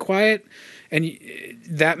luxuriously quiet, and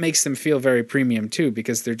that makes them feel very premium too,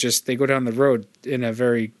 because they go down the road in a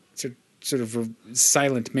very sort of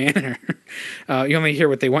silent manner. You only hear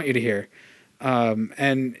what they want you to hear.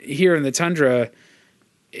 And here in the Tundra,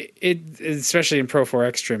 it especially in Pro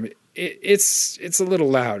 4X trim, it's a little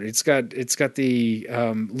loud. It's got the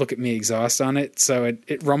look at me exhaust on it, so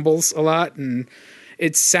it rumbles a lot, and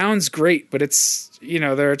it sounds great, but it's,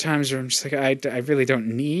 there are times where I'm just like, I really don't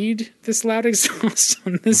need this loud exhaust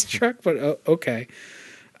on this truck, but okay.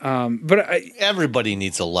 But everybody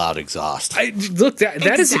needs a loud exhaust. That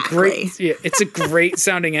exactly. Is a great, it's a great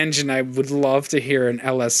sounding engine. I would love to hear an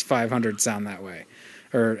LS 500 sound that way,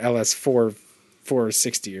 or LS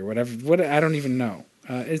 460 or whatever. I don't even know.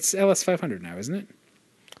 It's LS 500 now, isn't it?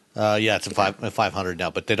 Yeah, it's a 500 now,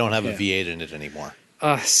 but they don't have a V8 in it anymore.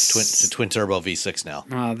 It's a twin turbo V6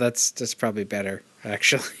 now. That's probably better,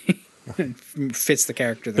 actually. It fits the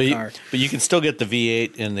character of the car. But you can still get the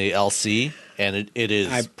V8 in the LC, and it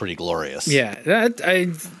is pretty glorious. Yeah,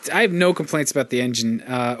 I have no complaints about the engine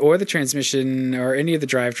or the transmission or any of the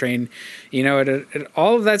drivetrain.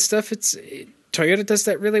 All of that stuff. Toyota does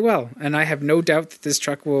that really well, and I have no doubt that this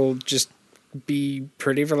truck will just be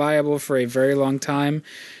pretty reliable for a very long time.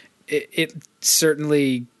 It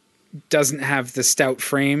certainly doesn't have the stout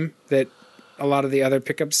frame that a lot of the other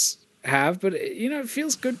pickups have, but it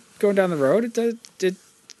feels good going down the road. It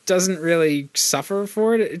doesn't really suffer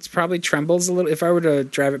for it. It probably trembles a little. If I were to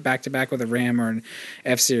drive it back to back with a Ram or an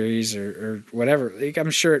F-Series or whatever,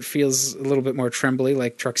 I'm sure it feels a little bit more trembly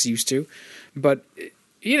like trucks used to. But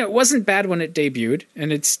it wasn't bad when it debuted,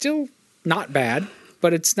 and it's still not bad,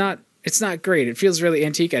 but it's not great. It feels really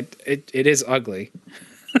antique. It is ugly.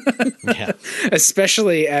 Yeah.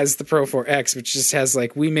 Especially as the Pro 4X, which just has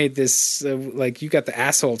we made this you got the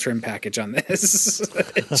asshole trim package on this.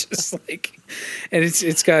 It's just and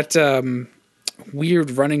it's got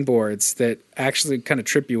weird running boards that actually kind of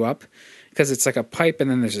trip you up, because it's like a pipe and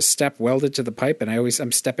then there's a step welded to the pipe, and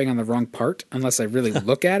I'm stepping on the wrong part unless I really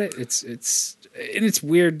look at it. It's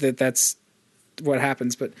weird that's what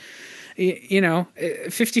happens, but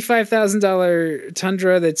 $55,000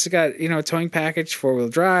 Tundra that's got, a towing package, 4-wheel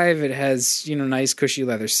drive. It has, nice cushy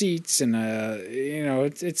leather seats, and,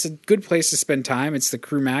 it's a good place to spend time. It's the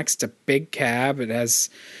Crew Max. It's a big cab. It has,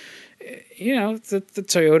 the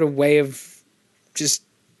Toyota way of just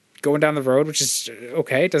going down the road, which is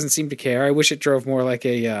okay. It doesn't seem to care. I wish it drove more like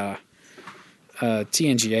a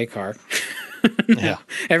TNGA car. Yeah,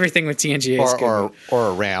 everything with TNGA is good. Or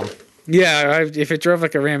a Ram. Yeah, if it drove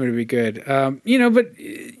like a Ram, it would be good. But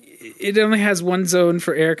it only has one zone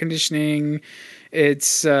for air conditioning.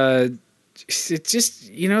 It's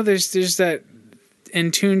just there's that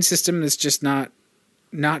Entune system that's just not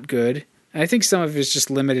good. And I think some of it is just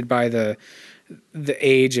limited by the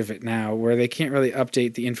age of it now, where they can't really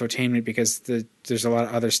update the infotainment because there's a lot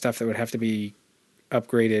of other stuff that would have to be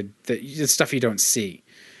upgraded. It's stuff you don't see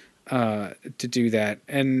to do that,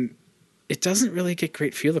 and it doesn't really get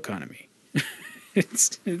great fuel economy.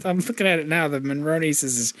 I'm looking at it now. The Monroney's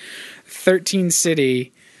is 13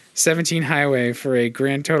 city, 17 highway for a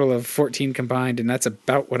grand total of 14 combined, and that's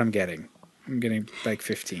about what I'm getting. I'm getting like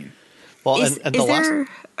 15. Well, is there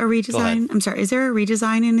a redesign? I'm sorry. Is there a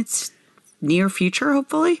redesign in its near future?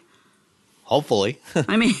 Hopefully.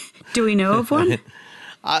 I mean, do we know of one?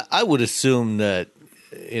 I would assume that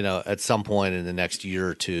at some point in the next year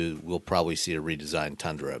or two, we'll probably see a redesigned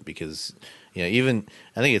Tundra because. Even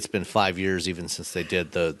I think it's been 5 years even since they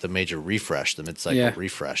did the major refresh, the mid-cycle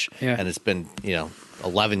refresh, and it's been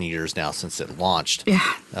 11 years now since it launched.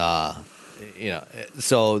 Yeah.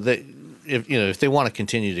 So if they want to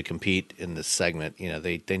continue to compete in this segment,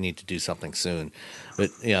 they need to do something soon. But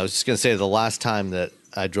I was just going to say the last time that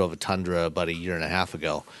I drove a Tundra about a year and a half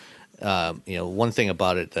ago, one thing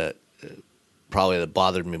about it that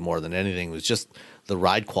bothered me more than anything was just the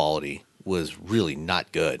ride quality. Was really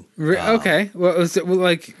not good. Okay. Well, was it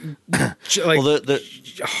like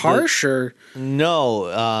harsh or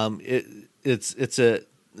no? It's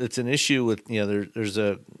an issue with there's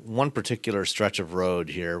one particular stretch of road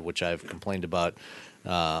here which I've complained about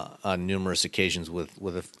on numerous occasions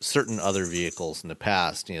with certain other vehicles in the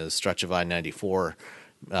past. The stretch of I-94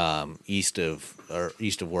 east of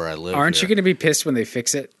where I live. Aren't you going to be pissed when they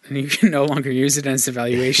fix it and you can no longer use it as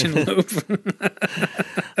evaluation loop?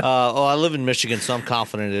 I live in Michigan, so I'm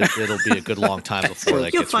confident it'll be a good long time before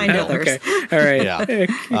that You'll gets find rebuilt. others. Okay. All right.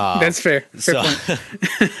 Yeah. That's fair.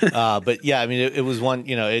 But yeah, I mean, it was one.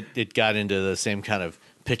 It got into the same kind of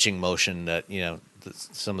pitching motion that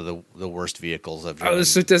some of the worst vehicles I've driven. Oh,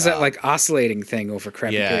 so it does that like oscillating thing over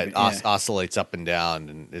crappy pavement. It oscillates up and down,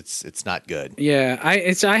 and it's not good. Yeah,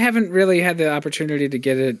 I haven't really had the opportunity to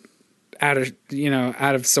get it out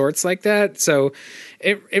of sorts like that. So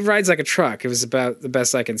it rides like a truck. It was about the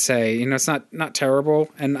best I can say. It's not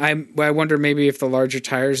terrible. And I wonder maybe if the larger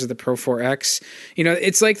tires of the Pro 4X,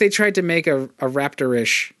 it's like they tried to make a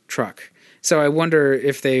Raptor-ish truck. So I wonder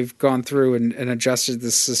if they've gone through and adjusted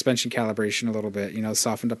the suspension calibration a little bit,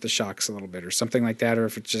 softened up the shocks a little bit or something like that, or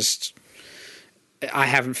if it just I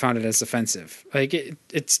haven't found it as offensive. Like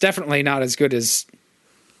it's definitely not as good as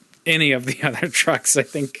any of the other trucks. I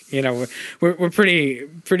think we're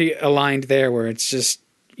pretty aligned there, where it's just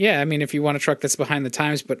if you want a truck that's behind the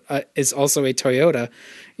times but is also a Toyota,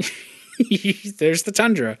 there's the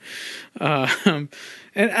Tundra.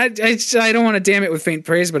 And I don't want to damn it with faint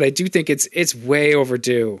praise, but I do think it's way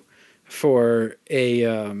overdue for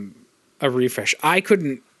a refresh. I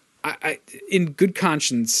couldn't, in good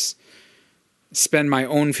conscience, spend my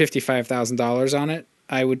own $55,000 on it.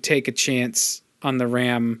 I would take a chance on the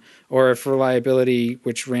Ram, or if reliability,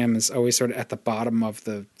 which Ram is always sort of at the bottom of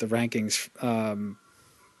the rankings.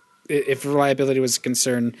 If reliability was a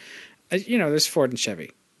concern, there's Ford and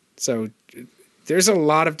Chevy. So there's a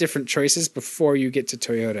lot of different choices before you get to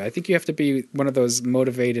Toyota. I think you have to be one of those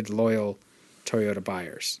motivated, loyal Toyota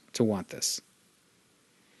buyers to want this.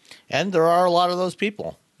 And there are a lot of those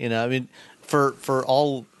people. I mean, for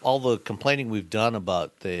all the complaining we've done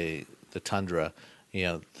about the Tundra,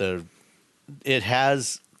 it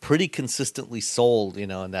has pretty consistently sold, in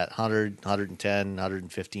that 100, 110,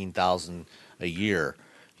 115,000 a year.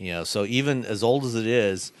 So even as old as it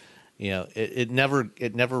is, it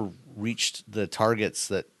never reached the targets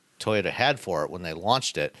that Toyota had for it when they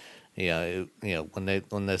launched it.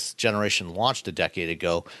 When this generation launched a decade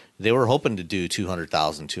ago, they were hoping to do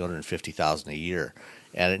 200,000, 250,000 a year,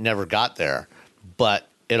 and it never got there. But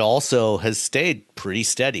it also has stayed pretty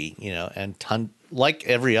steady, and like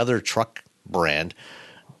every other truck brand,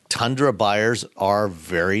 Tundra buyers are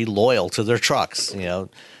very loyal to their trucks. You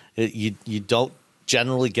don't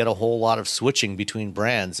generally get a whole lot of switching between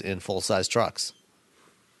brands in full-size trucks.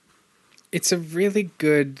 It's a really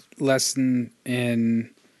good lesson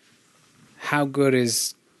in how good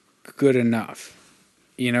is good enough,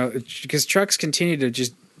 because trucks continue to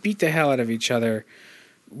just beat the hell out of each other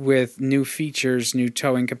with new features, new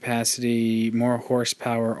towing capacity, more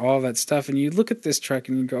horsepower, all that stuff. And you look at this truck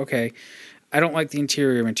and you go, okay, I don't like the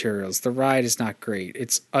interior materials. The ride is not great.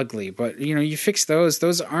 It's ugly, but you fix those.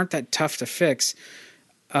 Those aren't that tough to fix.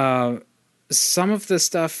 Some of the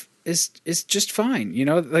stuff is just fine.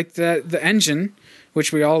 Like the engine,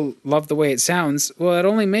 which we all love the way it sounds. Well, it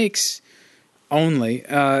only makes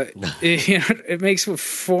it makes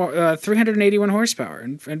 381 horsepower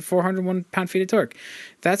and 401 pound-feet of torque.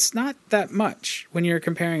 That's not that much when you're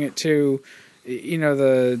comparing it to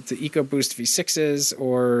the EcoBoost V6s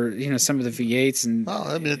or some of the V8s. And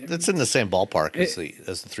I mean, it's in the same ballpark as the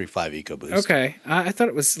 3.5 EcoBoost. Okay, I thought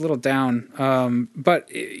it was a little down, but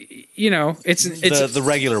it's the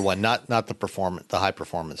regular one, not the high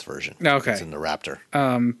performance version. Okay, it's in the Raptor.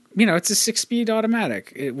 It's a 6-speed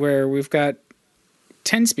automatic where we've got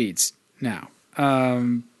 10 speeds now,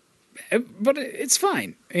 but it's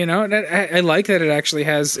fine. And I like that it actually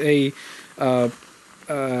has a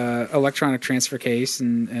electronic transfer case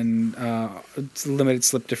and limited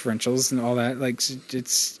slip differentials and all that. Like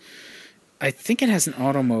I think it has an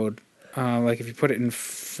auto mode, like if you put it in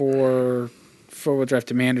four-wheel drive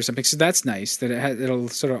demand or something. So that's nice that it'll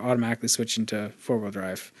sort of automatically switch into four-wheel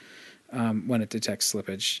drive when it detects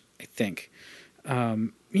slippage, I think.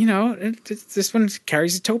 This one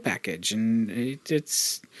carries a tow package, and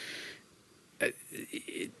it's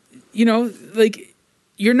like,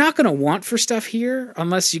 you're not going to want for stuff here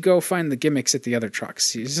unless you go find the gimmicks at the other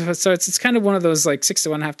trucks. So it's kind of one of those like 6 to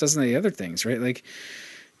 1.5 dozen of the other things, right? Like,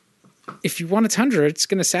 if you want a Tundra, it's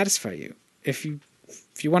going to satisfy you. If you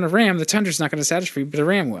want a Ram, the Tundra's not going to satisfy you, but the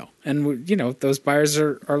Ram will. And those buyers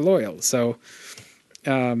are loyal. So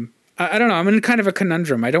I don't know. I'm in kind of a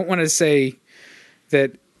conundrum. I don't want to say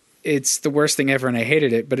that it's the worst thing ever and I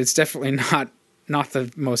hated it, but it's definitely not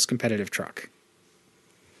the most competitive truck.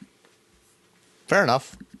 Fair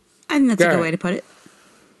enough. I think that's a good way to put it.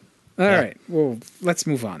 All right. Well, let's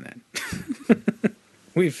move on then.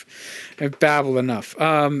 I've babbled enough.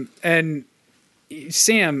 And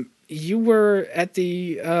Sam, you were at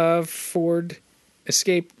the Ford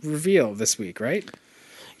Escape reveal this week, right?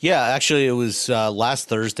 Yeah, actually, it was last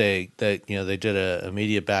Thursday that they did a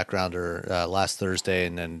media backgrounder last Thursday,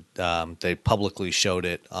 and then they publicly showed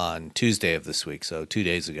it on Tuesday of this week, so 2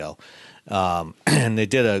 days ago. And they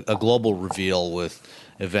did a global reveal with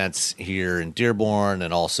events here in Dearborn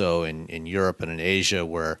and also in Europe and in Asia,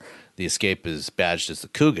 where the Escape is badged as the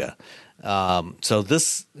Kuga. So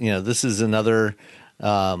this is another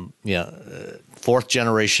fourth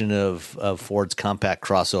generation of Ford's compact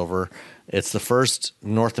crossover. It's the first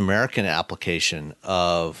North American application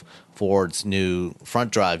of Ford's new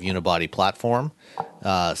front drive unibody platform.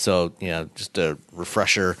 So just a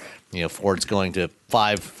refresher. Ford's going to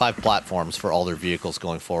five platforms for all their vehicles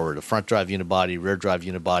going forward: a front drive unibody, rear drive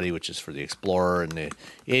unibody, which is for the Explorer and the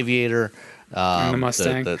Aviator, and the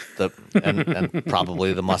Mustang, and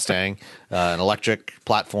probably the Mustang, an electric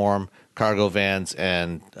platform, cargo vans,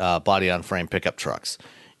 and body-on-frame pickup trucks.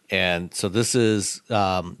 And so this is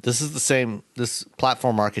the same. This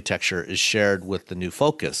platform architecture is shared with the new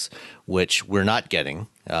Focus, which we're not getting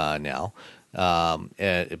now, but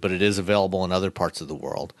it is available in other parts of the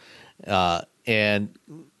world. And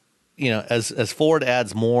as Ford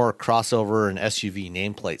adds more crossover and SUV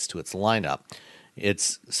nameplates to its lineup,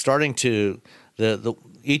 it's starting to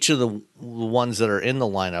each of the ones that are in the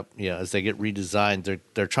lineup, as they get redesigned,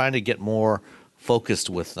 they're trying to get more focused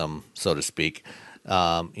with them, so to speak.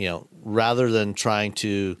 Rather than trying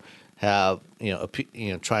to have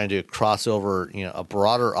trying to cross over a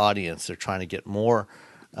broader audience, they're trying to get more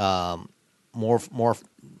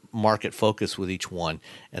market focus with each one.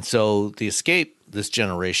 And so the Escape this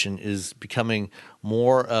generation is becoming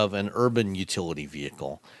more of an urban utility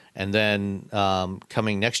vehicle. And then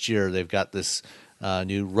coming next year, they've got this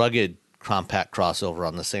new rugged compact crossover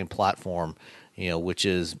on the same platform, which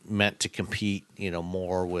is meant to compete,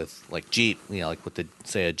 more with like Jeep, like with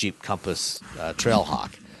a Jeep Compass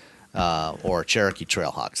Trailhawk or a Cherokee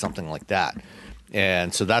Trailhawk, something like that.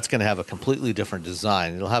 And so that's going to have a completely different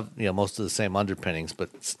design. It'll have most of the same underpinnings, but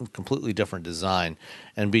it's a completely different design,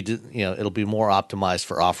 and it'll be more optimized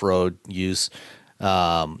for off-road use.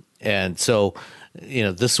 And so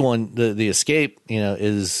this one, the Escape,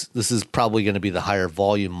 this is probably going to be the higher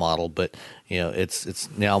volume model, but it's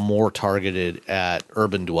now more targeted at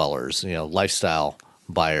urban dwellers, lifestyle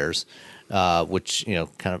buyers. Which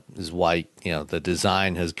kind of is why the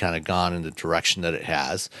design has kind of gone in the direction that it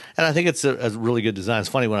has, and I think it's a really good design. It's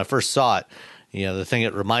funny, when I first saw it, the thing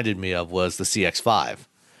it reminded me of was the CX-5,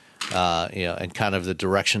 and kind of the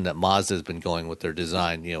direction that Mazda has been going with their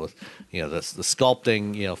design. With the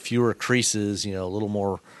sculpting, fewer creases, a little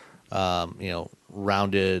more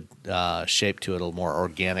rounded shape to it, a little more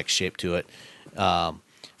organic shape to it.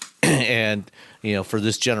 And for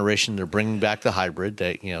this generation, they're bringing back the hybrid.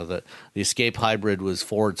 The Escape hybrid was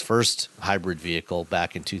Ford's first hybrid vehicle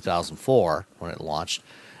back in 2004 when it launched.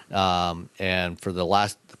 And for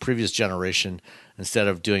the previous generation, instead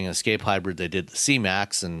of doing an Escape hybrid, they did the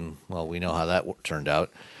C-Max, and well, we know how that turned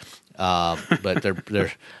out. But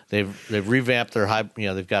they've revamped their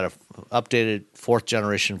hybrid. They've got an updated 4th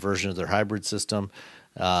generation version of their hybrid system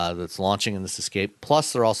that's launching in this Escape.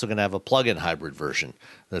 Plus, they're also going to have a plug-in hybrid version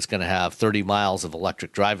that's going to have 30 miles of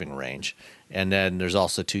electric driving range. And then there's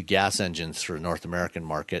also 2 gas engines for the North American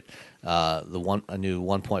market. A new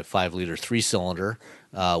 1.5 liter 3-cylinder,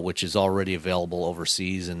 which is already available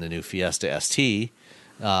overseas in the new Fiesta ST,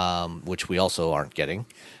 which we also aren't getting.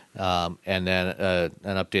 And then an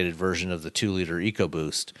updated version of the 2-liter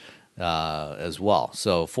EcoBoost as well.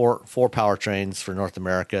 So four powertrains for North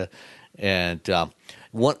America. And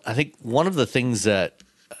I think one of the things that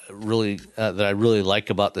I really like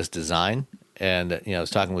about this design, and I was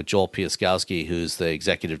talking with Joel Piaskowski, who's the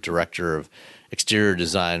executive director of exterior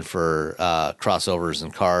design for crossovers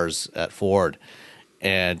and cars at Ford,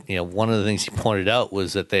 and one of the things he pointed out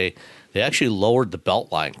was that they actually lowered the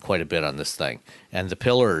belt line quite a bit on this thing, and the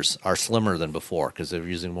pillars are slimmer than before because they're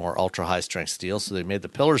using more ultra high strength steel. So they made the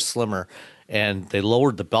pillars slimmer, and they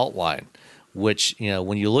lowered the belt line, which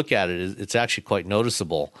when you look at it, it's actually quite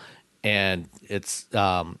noticeable, and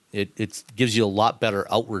it gives you a lot better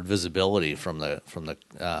outward visibility from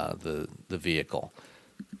the vehicle.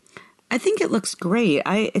 I think it looks great.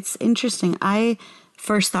 It's interesting. I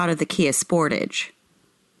first thought of the Kia Sportage.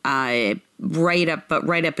 Right up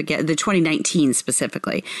against the 2019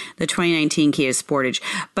 specifically, the 2019 Kia Sportage,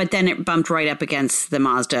 but then it bumped right up against the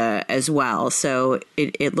Mazda as well. So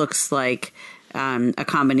it looks like a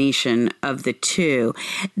combination of the two.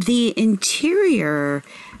 The interior,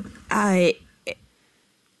 it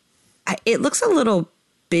looks a little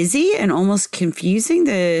busy and almost confusing.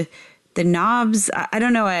 The knobs, I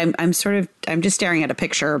don't know. I'm just staring at a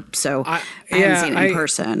picture, so I haven't seen it in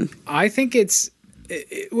person. I think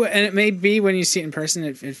and it may be when you see it in person,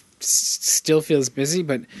 it still feels busy,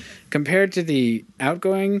 but compared to the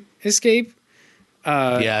outgoing Escape,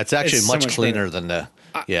 it's actually much cleaner than the.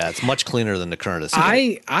 It's much cleaner than the current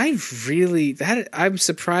Escape. I'm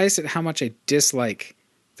surprised at how much I dislike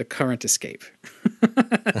the current Escape.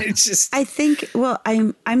 It's just. I think. Well,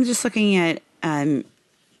 I'm just looking at. I'm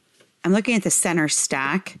looking at the center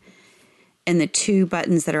stack. And the 2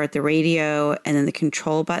 buttons that are at the radio and then the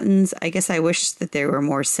control buttons. I guess I wish that there were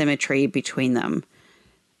more symmetry between them.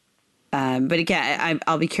 But again,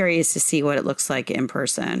 I'll be curious to see what it looks like in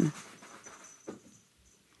person.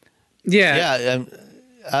 Yeah.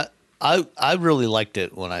 I really liked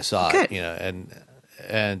it when I saw it, and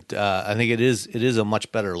I think it is a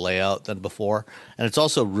much better layout than before. And it's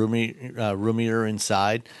also roomier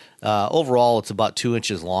inside. Overall, it's about 2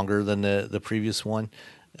 inches longer than the previous one.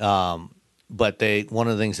 But one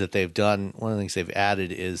of the things they've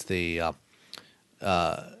added is a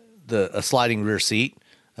sliding rear seat,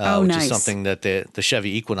 which is something that the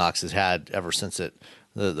Chevy Equinox has had ever since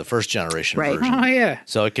the first generation version. Oh yeah.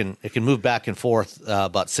 So it can move back and forth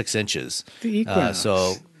about 6 inches. The Equinox.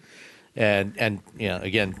 Again,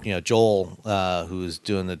 Joel, who's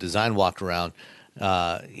doing the design walk around,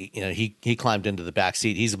 he climbed into the back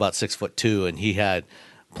seat. He's about 6'2", and he had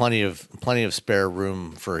plenty of spare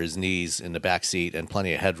room for his knees in the back seat and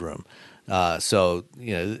plenty of headroom. So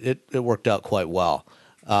it worked out quite well.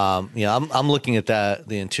 I'm looking at the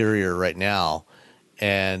interior right now,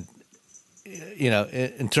 and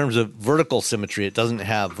in terms of vertical symmetry, it doesn't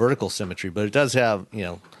have vertical symmetry, but it does have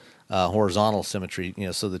horizontal symmetry.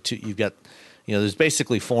 So you've got there's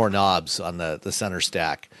basically 4 knobs on the center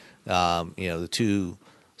stack. The 2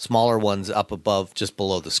 smaller ones up above, just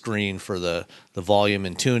below the screen for the volume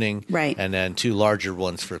and tuning, right? And then 2 larger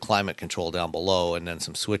ones for climate control down below, and then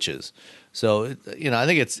some switches. So I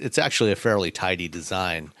think it's actually a fairly tidy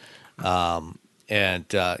design, I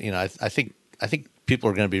think people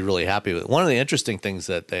are going to be really happy with it. One of the interesting things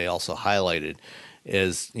that they also highlighted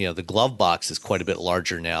is the glove box is quite a bit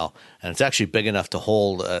larger now, and it's actually big enough to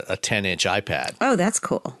hold a 10-inch iPad. Oh, that's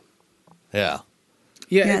cool. Yeah.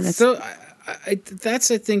 That's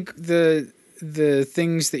I think the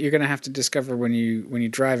things that you're going to have to discover when you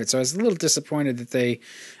drive it. So I was a little disappointed that they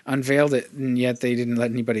unveiled it and yet they didn't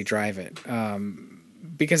let anybody drive it,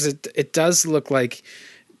 because it does look like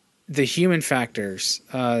the human factors.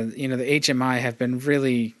 The HMI have been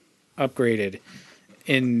really upgraded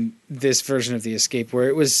in this version of the Escape, where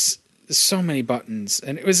it was so many buttons,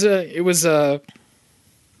 and it was like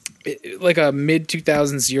a mid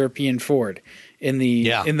 2000s European Ford. in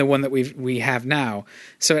the one that we have now.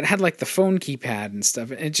 So it had like the phone keypad and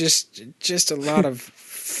stuff, and just a lot of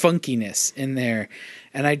funkiness in there.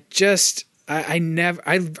 And I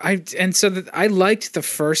liked the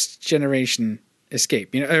first generation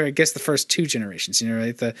Escape, or I guess the first two generations,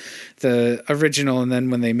 right? The original, and then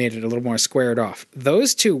when they made it a little more squared off,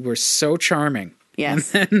 those two were so charming.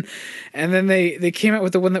 Yes. And then they came out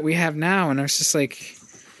with the one that we have now, and I was just like,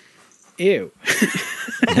 ew.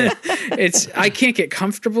 I can't get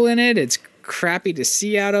comfortable in it. It's crappy to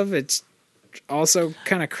see out of. It's also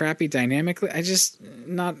kind of crappy dynamically. I just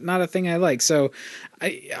not a thing I like. So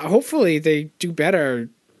hopefully they do better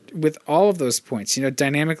with all of those points.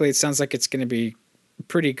 Dynamically it sounds like it's going to be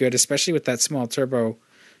pretty good, especially with that small turbo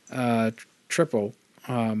triple.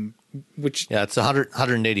 Which it's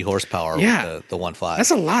 180 horsepower with the 1.5.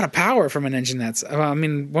 That's a lot of power from an engine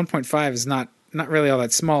 1.5 is not really all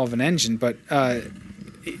that small of an engine, but I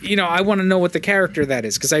want to know what the character that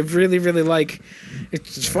is, because I really, really like.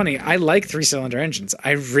 It's funny. I like 3-cylinder engines.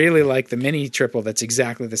 I really like the mini triple that's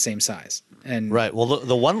exactly the same size. And right. Well,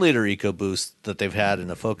 the 1-liter EcoBoost that they've had in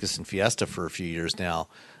the Focus and Fiesta for a few years now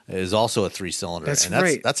is also a 3-cylinder. That's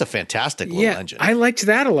right. That's a fantastic little engine. I liked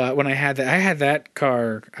that a lot when I had that. I had that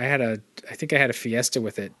car. I think I had a Fiesta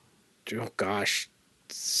with it. Oh gosh,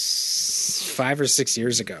 5 or 6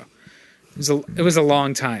 years ago. It was a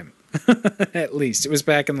long time. At least it was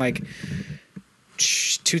back in like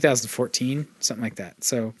 2014, something like that.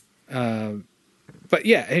 So, but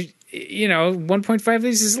yeah, 1.5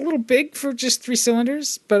 liters is a little big for just 3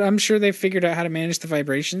 cylinders, but I'm sure they figured out how to manage the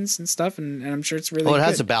vibrations and stuff, and I'm sure it's really good. It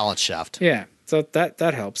has a balance shaft. Yeah, so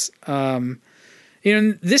that helps.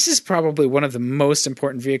 This is probably one of the most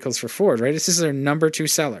important vehicles for Ford, right? This is their number 2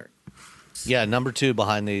 seller. Yeah, number 2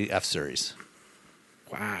 behind the F-Series.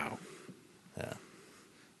 Wow. Yeah.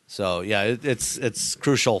 So yeah, it's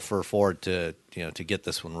crucial for Ford to get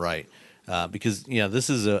this one right. Because this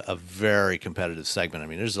is a very competitive segment. I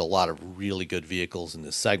mean, there's a lot of really good vehicles in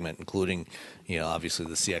this segment, including obviously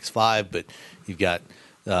the CX-5, but you've got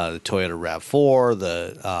the Toyota RAV4,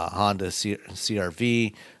 the Honda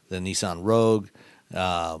CR-V, the Nissan Rogue,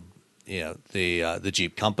 the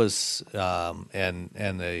Jeep Compass, and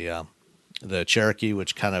the Cherokee,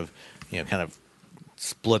 which kind of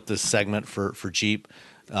split this segment for Jeep.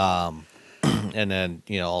 And then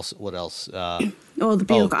also what else? The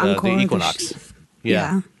Buick Encore, the Equinox.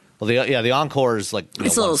 Yeah. Well, the Encore is like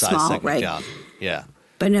it's a little small, right? Down. Yeah.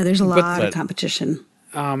 But no, there's a lot of competition.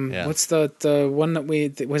 What's the one that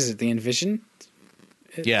was it the Envision?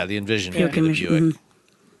 Yeah, the Envision. Buick Envision.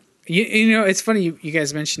 Mm-hmm. It's funny you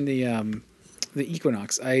guys mentioned the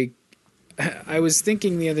Equinox. I was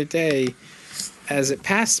thinking the other day as it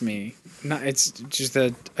passed me. It's just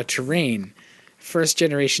a Terrain. First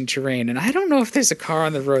generation Terrain, and I don't know if there's a car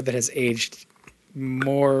on the road that has aged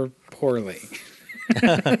more poorly.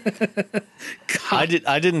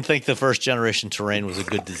 I didn't think the first generation Terrain was a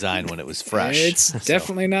good design when it was fresh. It's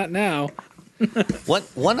definitely not now.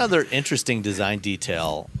 One other interesting design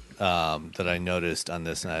detail that I noticed on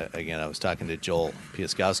this, and I was talking to Joel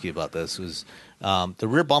Piaskowski about this, was the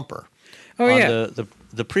rear bumper. Oh yeah.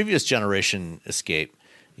 The previous generation Escape,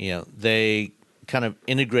 they kind of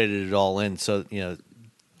integrated it all in, so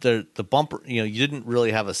the bumper, you didn't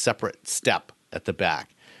really have a separate step at the back.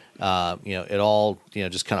 It all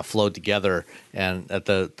just kind of flowed together, and at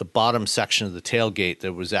the bottom section of the tailgate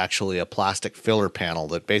there was actually a plastic filler panel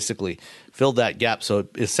that basically filled that gap. So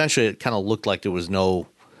essentially it kind of looked like there was no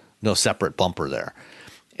separate bumper there.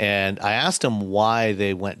 And I asked him why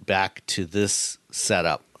they went back to this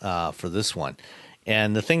setup for this one,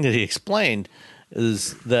 and the thing that he explained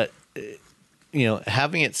is that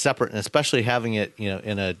having it separate, and especially having it,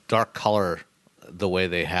 in a dark color, the way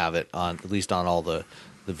they have it on, at least on all the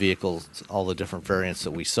vehicles, all the different variants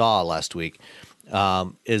that we saw last week,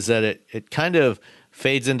 is that it kind of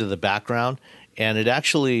fades into the background, and it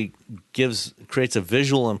actually creates a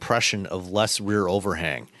visual impression of less rear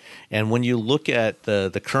overhang. And when you look at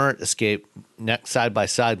the current Escape side by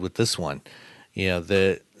side with this one,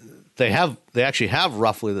 they actually have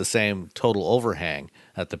roughly the same total overhang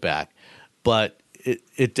at the back. But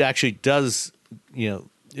it actually does,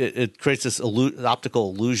 it creates this optical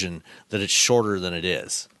illusion that it's shorter than it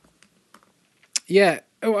is. Yeah.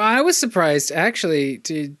 Oh, I was surprised, actually,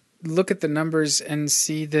 to look at the numbers and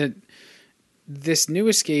see that this new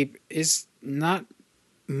Escape is not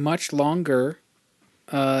much longer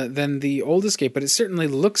than the old Escape, but it certainly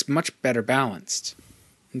looks much better balanced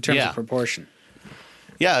in terms of proportion.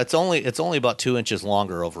 Yeah, it's only about 2 inches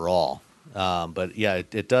longer overall. But yeah,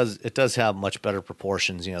 it does have much better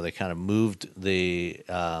proportions. You know, they kind of moved the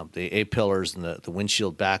A-pillars and the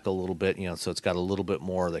windshield back a little bit. You know, so it's got a little bit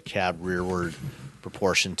more of the cab rearward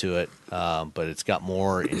proportion to it, but it's got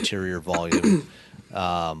more interior volume.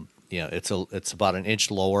 You know, it's about an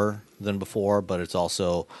inch lower than before, but it's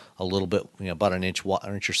also a little bit, you know, about an inch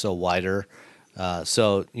or so wider.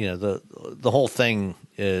 So you know, the whole thing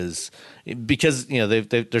is because, you know,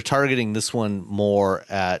 they're targeting this one more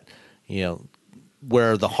at, you know,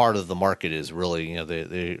 where the heart of the market is really, you know,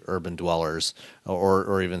 the urban dwellers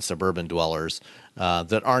or even suburban dwellers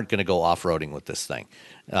that aren't going to go off-roading with this thing.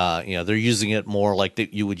 You know, they're using it more like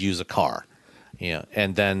you would use a car. You know,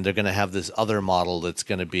 and then they're going to have this other model that's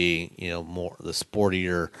going to be, you know, more the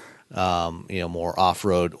sportier, you know, more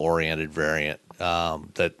off-road oriented variant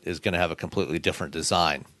that is going to have a completely different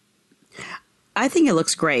design. I think it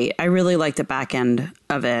looks great. I really like the back end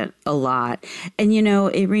of it a lot. And, you know,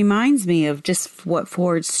 it reminds me of just what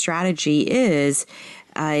Ford's strategy is.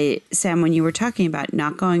 Sam, when you were talking about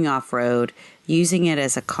not going off-road, using it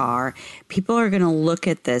as a car, people are going to look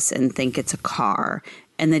at this and think it's a car.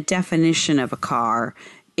 And the definition of a car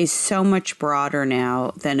is so much broader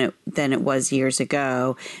now than it was years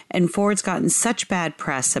ago. And Ford's gotten such bad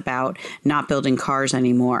press about not building cars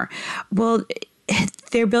anymore. Well,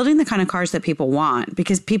 they're building the kind of cars that people want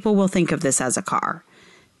because people will think of this as a car.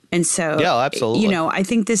 And so, yeah, absolutely. You know, I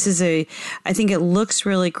think I think it looks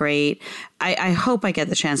really great. I hope I get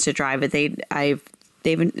the chance to drive it. I've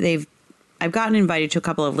gotten invited to a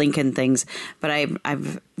couple of Lincoln things, but I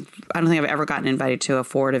don't think I've ever gotten invited to a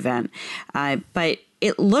Ford event. But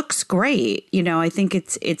it looks great. You know, I think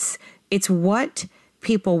it's what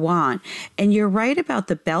people want. And you're right about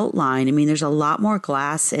the belt line. I mean, there's a lot more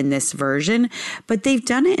glass in this version, but they've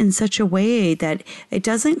done it in such a way that it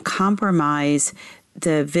doesn't compromise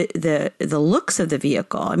the looks of the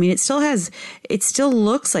vehicle. I mean, it still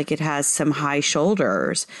looks like it has some high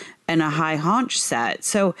shoulders and a high haunch set.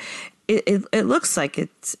 So it looks like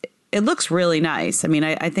it looks really nice. I mean,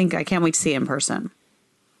 I think I can't wait to see it in person.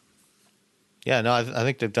 Yeah, no, I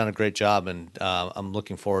think they've done a great job, and I'm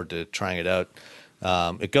looking forward to trying it out.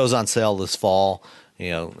 It goes on sale this fall.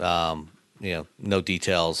 You know, no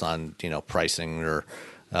details on, you know, pricing or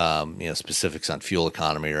you know, specifics on fuel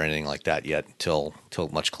economy or anything like that yet until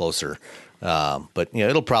much closer. But you know,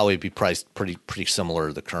 it'll probably be priced pretty similar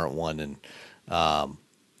to the current one, and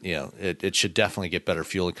you know, it should definitely get better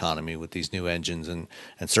fuel economy with these new engines, and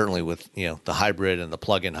certainly with, you know, the hybrid and the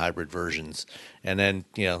plug-in hybrid versions. And then,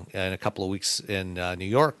 you know, in a couple of weeks in New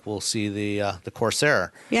York, we'll see the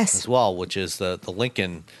Corsair as well, which is the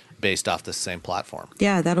Lincoln based off the same platform.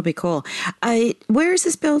 Yeah, that'll be cool. Where is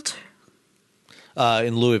this built?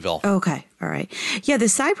 In Louisville. Okay. All right. Yeah, the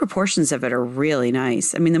side proportions of it are really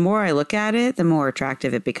nice. I mean, the more I look at it, the more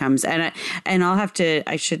attractive it becomes. And I'll have to.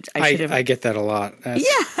 I should have. I get that a lot. Yeah.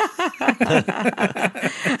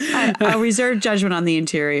 I'll reserve judgment on the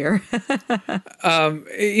interior.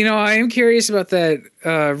 You know, I am curious about that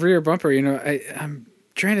rear bumper. You know, I'm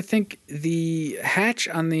trying to think. The hatch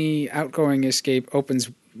on the outgoing Escape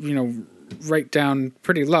opens, you know, right down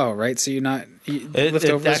pretty low, right? So you're not lift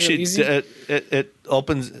over actually easy? it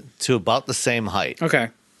opens to about the same height. Okay.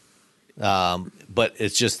 But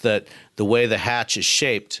it's just that the way the hatch is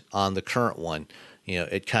shaped on the current one, you know,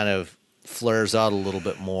 it kind of flares out a little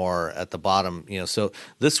bit more at the bottom. You know, so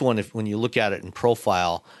this one, when you look at it in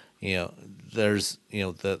profile, you know, there's, you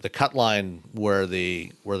know, the cut line where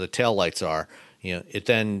the tail lights are, you know, it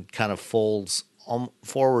then kind of folds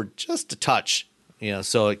forward just a touch, you know,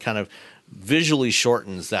 so it kind of visually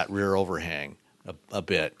shortens that rear overhang a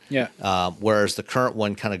bit. Yeah. Whereas the current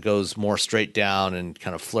one kind of goes more straight down and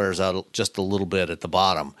kind of flares out just a little bit at the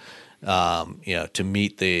bottom, you know, to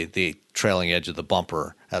meet the trailing edge of the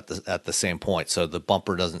bumper at the same point. So the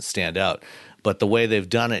bumper doesn't stand out. But the way they've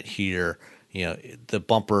done it here, you know, the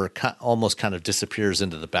bumper almost kind of disappears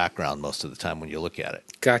into the background most of the time when you look at it.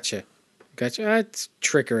 Gotcha. That's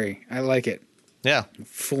trickery. I like it. Yeah.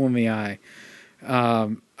 Fool in the eye.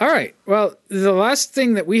 All right. Well, the last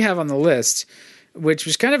thing that we have on the list, which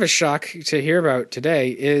was kind of a shock to hear about today,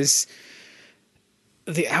 is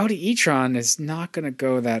the Audi e-tron is not going to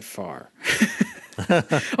go that far.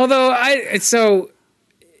 Although I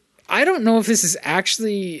don't know if this is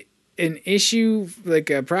actually an issue, like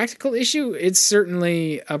a practical issue. It's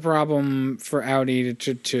certainly a problem for Audi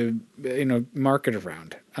to you know, market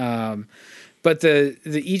around. But the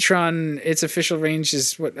e-tron, its official range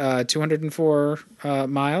is what, 204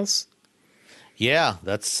 miles? Yeah,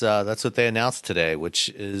 that's what they announced today, which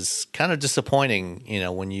is kind of disappointing, you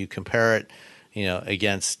know, when you compare it, you know,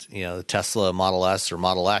 against, you know, the Tesla Model S or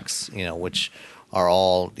Model X, you know, which are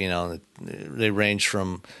all, they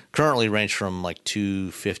currently range from like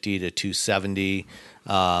 250 to 270.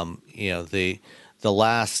 The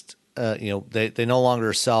last, they no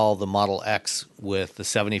longer sell the Model X with the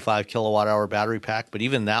 75 kilowatt hour battery pack, but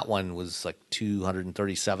even that one was like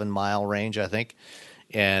 237 mile range, I think.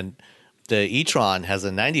 And the e-tron has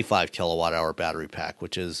a 95 kilowatt hour battery pack,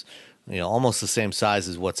 which is, almost the same size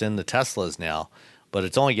as what's in the Teslas now, but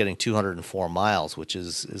it's only getting 204 miles, which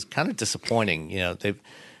is kind of disappointing. They've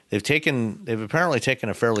apparently taken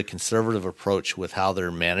a fairly conservative approach with how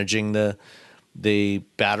they're managing the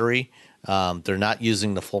battery. They're not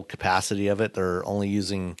using the full capacity of it. They're only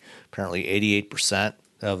using apparently 88%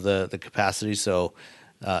 of the capacity. So,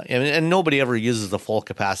 and nobody ever uses the full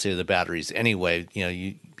capacity of the batteries anyway,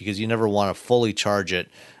 because you never want to fully charge it,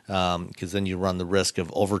 because then you run the risk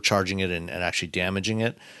of overcharging it and actually damaging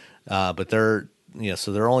it. But they're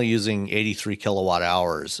only using 83 kilowatt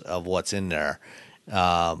hours of what's in there.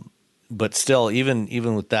 But still,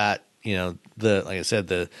 even with that, like I said,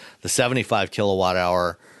 the 75 kilowatt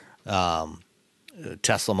hour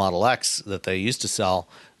Tesla Model X that they used to sell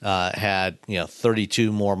had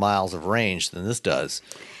 32 more miles of range than this does.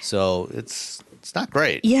 So it's not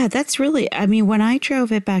great. Yeah, that's really, when I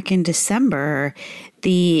drove it back in December,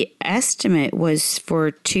 the estimate was for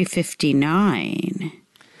 259.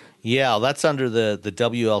 Yeah, that's under the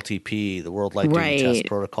WLTP, the World Light Duty Test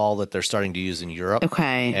Protocol that they're starting to use in Europe.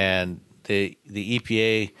 Okay. And the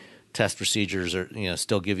EPA test procedures are,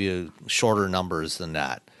 still give you shorter numbers than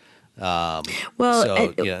that.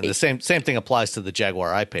 The same thing applies to the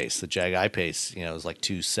Jaguar I-Pace. The Jag I-Pace, is like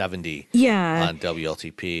 270 on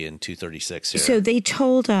WLTP and 236 here. So they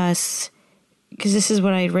told us, because this is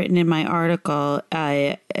what I had written in my article,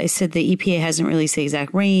 I said the EPA hasn't released the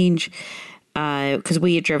exact range, because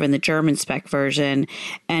we had driven the German spec version,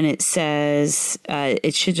 and it says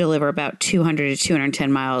it should deliver about 200 to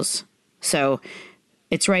 210 miles. So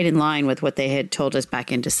it's right in line with what they had told us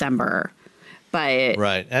back in December. But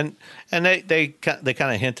right, and they kind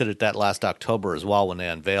of hinted at that last October as well when they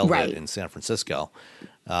unveiled it in San Francisco.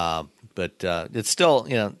 But it's still,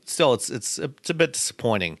 it's a bit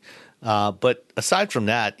disappointing. But aside from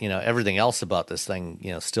that, everything else about this thing,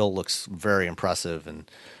 still looks very impressive, and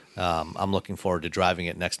I'm looking forward to driving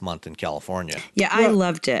it next month in California. Yeah, I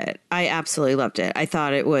loved it. I absolutely loved it. I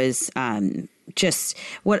thought it was just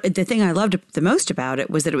the thing I loved the most about it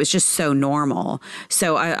was that it was just so normal.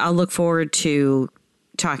 So I'll look forward to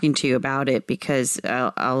talking to you about it, because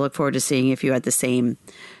I'll look forward to seeing if you had the same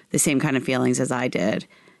kind of feelings as I did.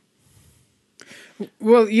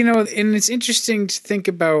 Well, and it's interesting to think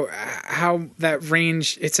about how that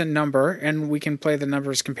range, it's a number, and we can play the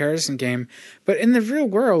numbers comparison game. But in the real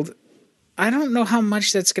world, I don't know how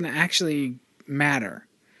much that's going to actually matter.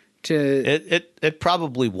 It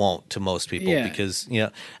probably won't to most people, because,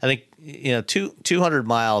 I think, 200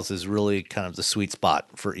 miles is really kind of the sweet spot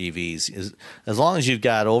for EVs. As long as you've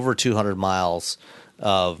got over 200 miles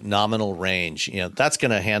of nominal range, that's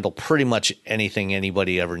going to handle pretty much anything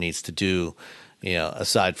anybody ever needs to do,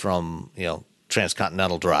 aside from,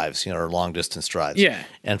 transcontinental drives, or long distance drives. Yeah.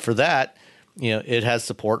 And for that, it has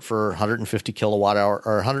support for 150 kilowatt hour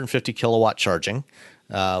or 150 kilowatt charging,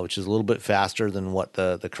 which is a little bit faster than what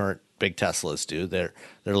the current big Teslas do. They're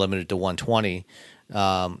limited to 120.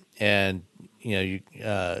 And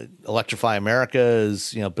Electrify America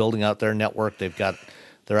is building out their network.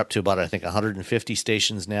 They're up to about, I think, 150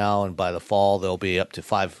 stations now, and by the fall they'll be up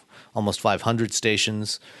to almost 500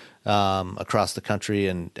 stations across the country,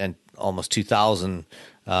 and almost 2,000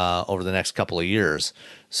 over the next couple of years.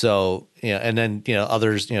 So, and then,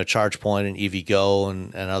 others, ChargePoint and EVgo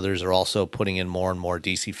and others are also putting in more and more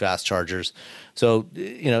DC fast chargers. So,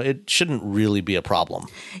 it shouldn't really be a problem.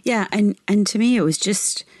 Yeah. And to me,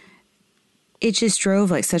 it just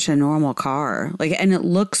drove like such a normal car. And it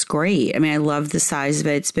looks great. I love the size of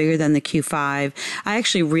it. It's bigger than the Q5. I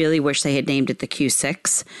actually really wish they had named it the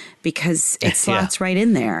Q6, because it slots right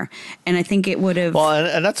in there. And I think it would have. Well,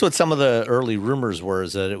 and that's what some of the early rumors were,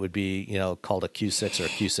 is that it would be, called a Q6 or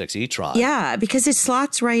Q6 e-tron. Yeah, because it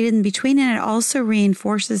slots right in between, and it also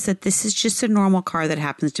reinforces that this is just a normal car that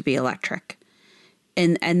happens to be electric.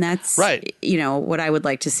 And that's right. What I would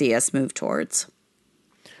like to see us move towards.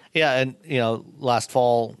 Yeah, and last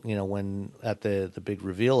fall, when at the big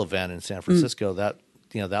reveal event in San Francisco,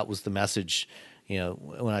 that was the message.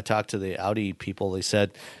 When I talked to the Audi people, they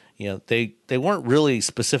said, they weren't really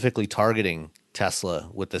specifically targeting Tesla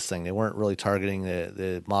with this thing. They weren't really targeting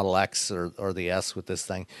the Model X or the S with this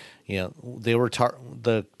thing. They were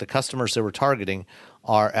the customers they were targeting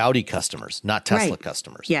are Audi customers, not Tesla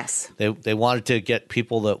customers. Yes, they wanted to get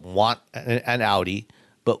people that want an Audi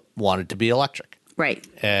but wanted to be electric. Right.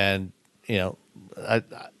 And,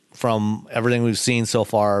 from everything we've seen so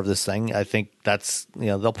far of this thing, I think that's,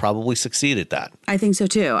 they'll probably succeed at that. I think so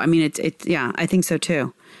too. I mean, I think so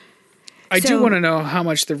too. I do want to know how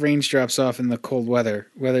much the range drops off in the cold weather,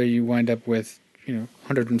 whether you wind up with,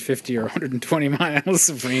 150 or 120 miles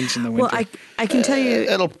of range in the winter. Well, I can tell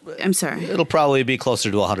you, I'm sorry. It'll probably be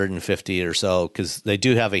closer to 150 or so, because they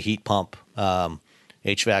do have a heat pump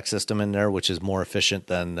HVAC system in there, which is more efficient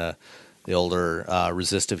than the older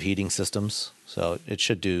resistive heating systems. So it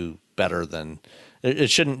should do better than it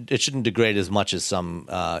shouldn't degrade as much as some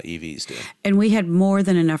EVs do. And we had more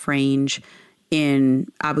than enough range in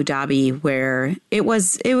Abu Dhabi, where it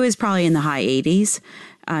was probably in the high 80s.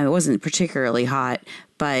 It wasn't particularly hot,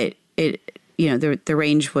 but the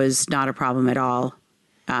range was not a problem at all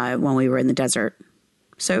when we were in the desert.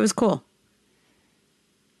 So it was cool.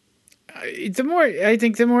 The more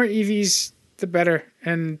EVs, the better.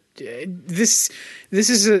 And this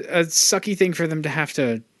is a sucky thing for them to have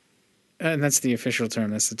to. And that's the official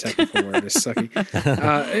term. That's the technical word, is sucky.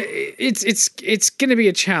 It's going to be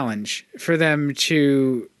a challenge for them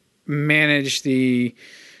to manage the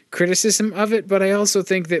criticism of it. But I also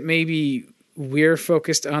think that maybe we're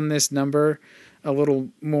focused on this number a little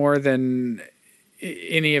more than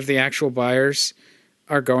any of the actual buyers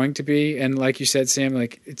are going to be. And like you said, Sam,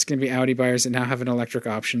 like it's going to be Audi buyers that now have an electric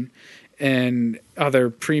option, and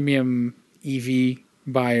other premium EV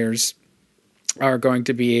buyers are going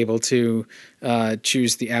to be able to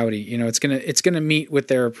choose the Audi. It's gonna meet with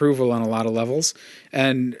their approval on a lot of levels,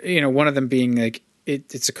 and one of them being like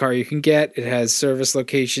it's a car you can get. It has service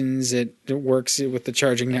locations. It works with the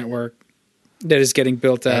charging network that is getting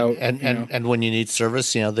built out. And when you need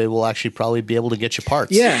service, they will actually probably be able to get you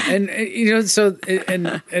parts. Yeah, and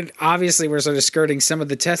and obviously we're sort of skirting some of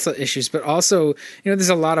the Tesla issues, but also there's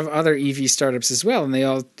a lot of other EV startups as well, and they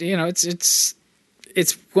all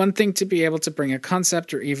it's one thing to be able to bring a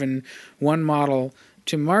concept or even one model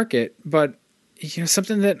to market, but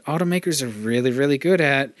something that automakers are really, really good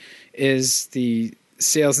at is the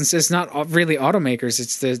sales. And it's not really automakers;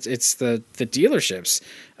 it's the dealerships.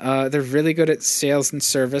 They're really good at sales and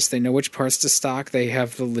service. They know which parts to stock. They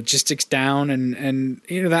have the logistics down, and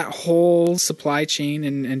that whole supply chain,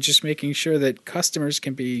 and just making sure that customers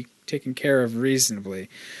can be taken care of reasonably.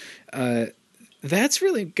 That's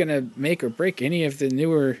really going to make or break any of the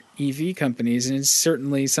newer EV companies, and it's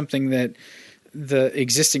certainly something that the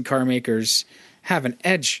existing car makers have an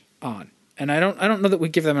edge on. And I don't know that we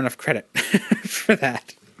give them enough credit for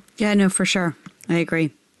that. Yeah, no, for sure. I agree.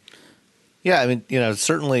 Yeah, I mean,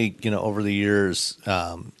 certainly, over the years,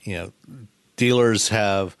 dealers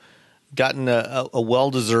have gotten a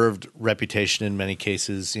well-deserved reputation in many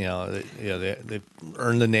cases. They've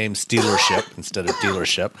earned the name dealership instead of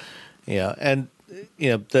dealership. And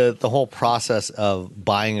the whole process of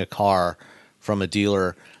buying a car from a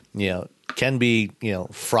dealer, can be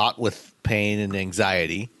fraught with pain and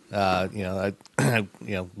anxiety. I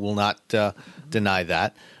will not deny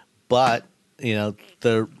that. But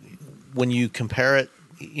when you compare it,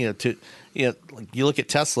 to you look at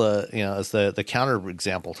Tesla, as the counter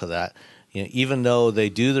example to that. Even though they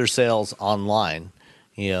do their sales online,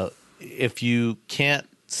 if you can't.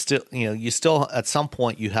 Still, you still at some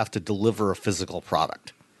point you have to deliver a physical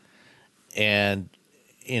product, and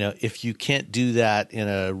if you can't do that in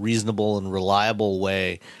a reasonable and reliable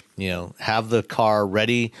way, have the car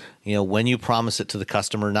ready, when you promise it to the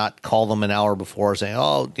customer, not call them an hour before saying,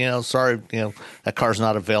 oh, sorry, that car's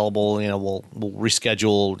not available, we'll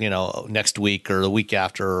reschedule, next week or the week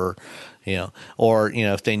after, or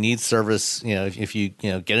if they need service, if you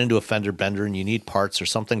get into a fender bender and you need parts or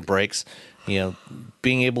something breaks.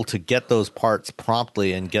 Being able to get those parts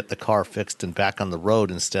promptly and get the car fixed and back on the road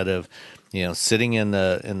instead of, sitting in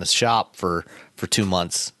the shop for 2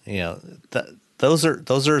 months. Those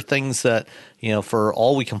are things that, for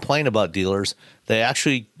all we complain about dealers, they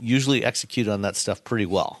actually usually execute on that stuff pretty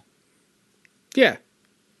well. Yeah.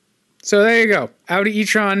 So there you go. Audi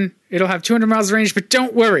e-tron, it'll have 200 miles of range, but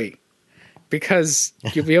don't worry, because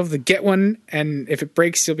you'll be able to get one, and if it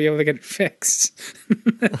breaks, you'll be able to get it fixed.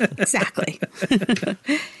 Exactly.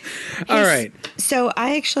 All right. So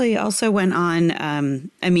I actually also went on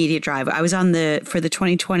a media drive. I was on for the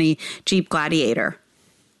 2020 Jeep Gladiator.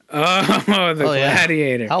 Oh, the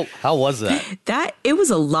Gladiator. Yeah. How was that? It was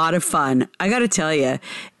a lot of fun. I got to tell you,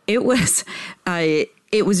 it was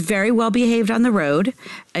very well behaved on the road.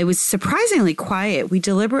 It was surprisingly quiet. We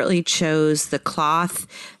deliberately chose the cloth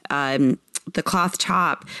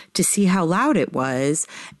top to see how loud it was.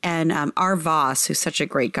 And our Voss, who's such a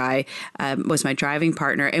great guy, was my driving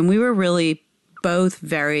partner. And we were really both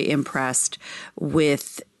very impressed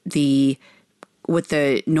with the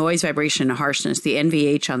noise, vibration, and harshness, the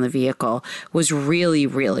NVH on the vehicle was really,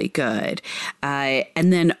 really good.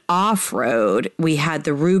 And then off-road, we had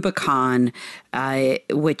the Rubicon,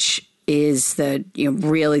 which is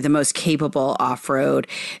really the most capable off-road.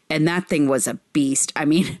 And that thing was a beast. I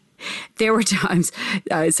mean, there were times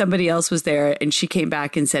somebody else was there and she came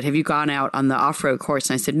back and said, "Have you gone out on the off-road course?"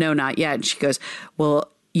 And I said, "No, not yet." And she goes, "Well,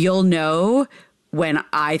 you'll know when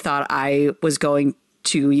I thought I was going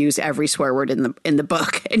to use every swear word in the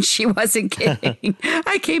book." And she wasn't kidding.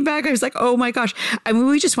 I came back, I was like, oh my gosh. I mean,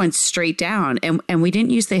 we just went straight down and we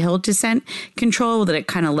didn't use the hill descent control that it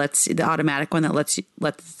kind of lets, the automatic one that lets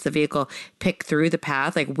the vehicle pick through the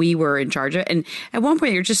path. Like we were in charge of it. And at one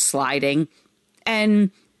point you're just sliding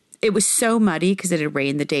and it was so muddy because it had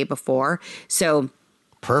rained the day before. So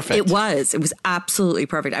perfect. It was absolutely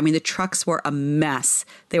perfect. I mean, the trucks were a mess.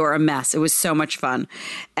 They were a mess. It was so much fun.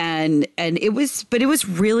 And it was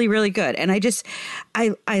really, really good. And I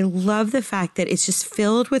love the fact that it's just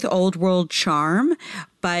filled with old world charm,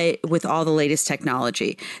 but with all the latest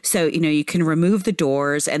technology. So, you can remove the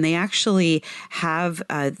doors and they actually have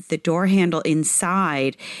the door handle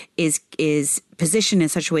inside is positioned in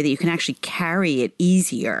such a way that you can actually carry it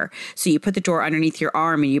easier. So you put the door underneath your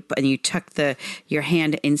arm and you tuck your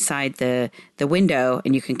hand inside the window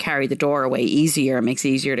and you can carry the door away easier. It makes it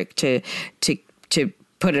easier to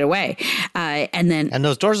put it away. And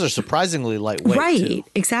those doors are surprisingly lightweight. Right, too.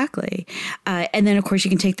 Exactly. And then, of course, you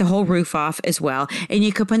can take the whole roof off as well. And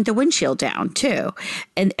you could put the windshield down, too.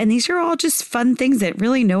 And these are all just fun things that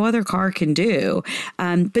really no other car can do.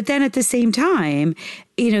 But then at the same time,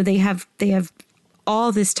 they have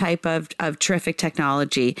all this type of terrific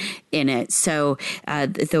technology in it. So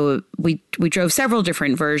we drove several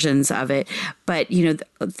different versions of it, but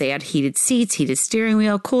they had heated seats, heated steering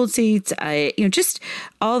wheel, cooled seats, just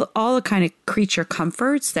all the kind of creature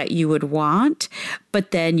comforts that you would want.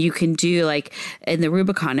 But then you can do, like in the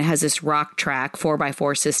Rubicon, it has this rock track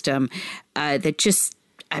 4x4 system that just,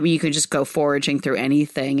 I mean, you can just go foraging through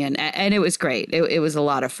anything, and it was great. It was a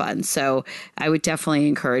lot of fun. So I would definitely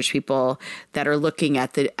encourage people that are looking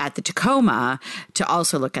at the Tacoma to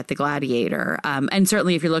also look at the Gladiator. And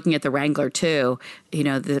certainly if you're looking at the Wrangler too,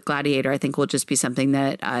 the Gladiator I think will just be something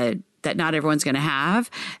that not everyone's going to have,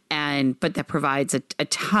 but that provides a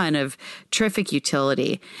ton of terrific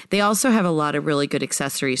utility. They also have a lot of really good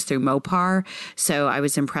accessories through Mopar, so I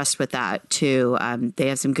was impressed with that too. They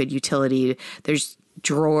have some good utility. There's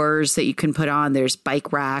drawers that you can put on. There's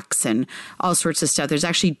bike racks and all sorts of stuff. There's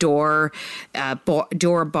actually door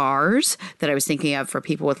bars that I was thinking of for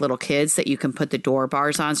people with little kids that you can put the door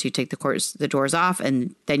bars on. So you take the doors off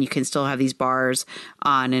and then you can still have these bars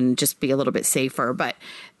on and just be a little bit safer. But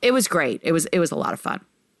it was great. It was a lot of fun.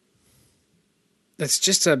 That's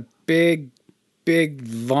just a big,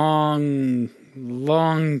 long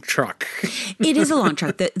truck. It is a long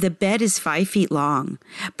truck. The bed is 5 feet long,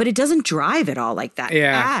 but it doesn't drive at all like that.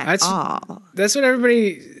 Yeah, that's what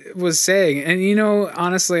everybody was saying. And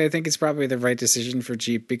honestly, I think it's probably the right decision for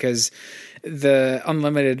Jeep because the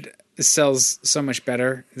Unlimited sells so much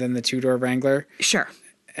better than the two-door Wrangler. Sure.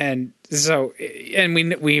 And so,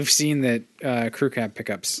 we've seen that crew cab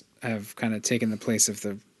pickups have kind of taken the place of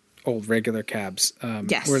the old regular cabs,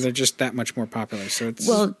 yes, where they're just that much more popular. So it's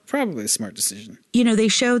probably a smart decision. They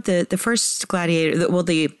showed the first Gladiator,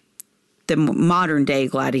 the modern day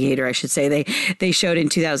Gladiator, I should say. They showed in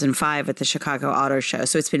 2005 at the Chicago Auto Show.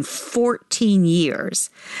 So it's been 14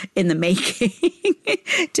 years in the making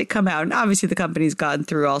to come out. And obviously the company's gone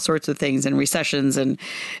through all sorts of things and recessions and,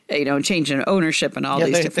 change in ownership and all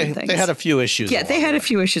these different things. They had a few issues. Yeah, they had a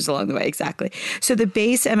few issues along the way. Exactly. So the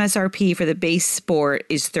base MSRP for the base Sport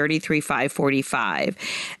is $33,545.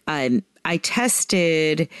 I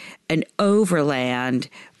tested an Overland,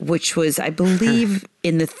 which was, I believe,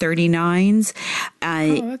 in the 39s.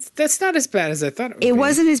 That's not as bad as I thought it would be. It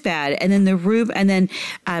wasn't as bad. And then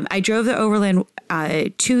I drove the Overland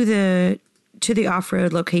to the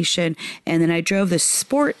off-road location, and then I drove the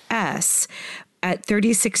Sport S at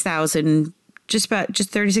 36,000. Just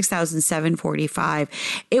 36,745.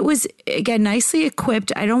 It was, again, nicely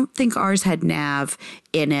equipped. I don't think ours had nav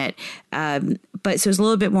in it, but so it was a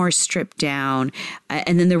little bit more stripped down.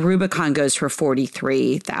 And then the Rubicon goes for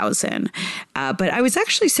 43,000. But I was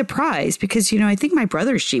actually surprised because I think my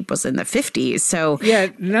brother's Jeep was in the 50s. So yeah,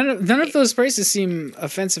 none of those prices seem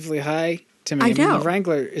offensively high to me. I know. The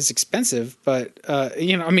Wrangler is expensive, but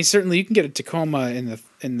certainly you can get a Tacoma in the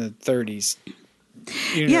 30s.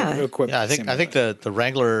 equipped. Yeah, I think the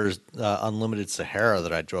Wrangler Unlimited Sahara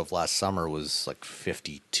that I drove last summer was like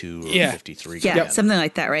 52 or 53. Yeah, something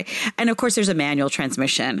like that, right? And of course, there's a manual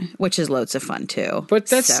transmission, which is loads of fun too. But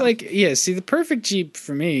that's see, the perfect Jeep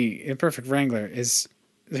for me, the perfect Wrangler is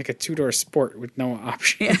like a 2-door sport with no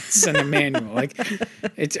options and a manual. Like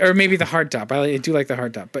it's, or maybe the hardtop. I do like the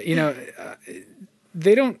hardtop, but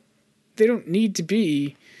they don't need to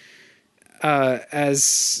be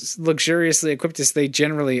as luxuriously equipped as they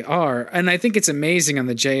generally are. And I think it's amazing on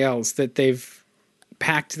the JLs that they've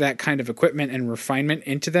packed that kind of equipment and refinement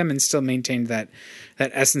into them and still maintained that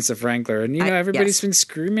essence of Wrangler. And, everybody's been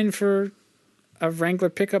screaming for a Wrangler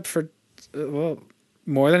pickup for,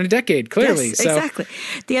 more than a decade, clearly. Yes, exactly.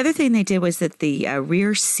 The other thing they did was that the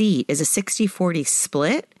rear seat is a 60-40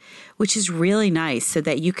 split, which is really nice, so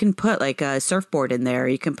that you can put like a surfboard in there.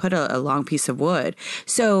 You can put a long piece of wood.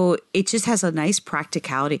 So it just has a nice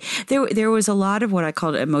practicality. There was a lot of what I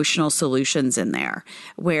called emotional solutions in there,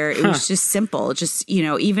 where it was just simple. Just,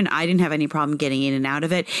 even I didn't have any problem getting in and out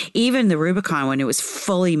of it. Even the Rubicon, when it was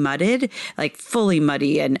fully mudded, like fully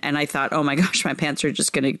muddy. And I thought, oh my gosh, my pants are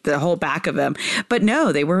just going to, the whole back of them. But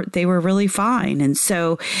no, they were really fine. And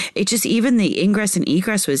so it just, even the ingress and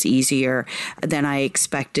egress was easier than I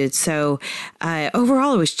expected. So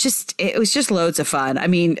overall, it was just loads of fun. I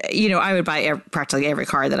mean, I would buy practically every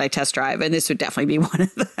car that I test drive, and this would definitely be one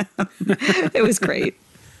of them. It was great.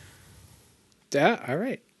 Yeah, all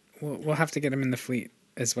right. We'll have to get them in the fleet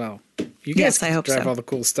as well. You guys I hope drive so. all the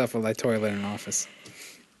cool stuff while I toilet in an office.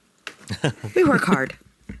 We work hard.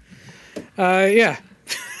 Yeah.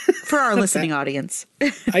 For our listening audience.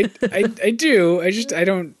 I do. I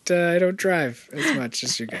don't drive as much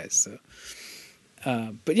as you guys. So.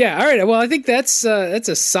 But yeah, all right. Well, I think that's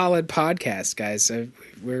a solid podcast, guys.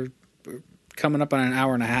 We're coming up on an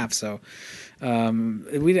hour and a half, so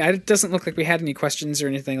it doesn't look like we had any questions or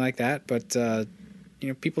anything like that. But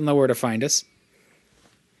people know where to find us.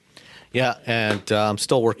 Yeah, and I'm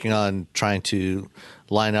still working on trying to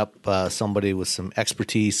line up somebody with some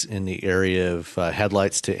expertise in the area of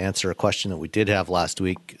headlights to answer a question that we did have last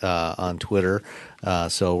week on Twitter.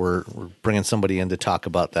 So we're bringing somebody in to talk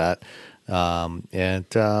about that.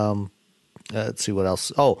 Let's see what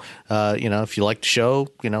else. If you like the show,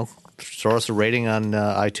 throw us a rating on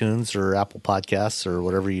iTunes or Apple Podcasts or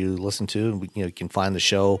whatever you listen to. You can find the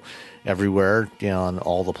show everywhere, on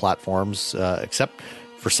all the platforms, except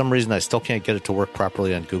for some reason I still can't get it to work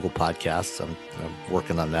properly on Google Podcasts. I'm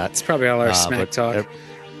working on that. It's probably all our smack talk.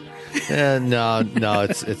 No,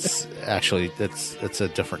 it's actually it's a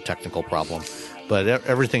different technical problem. But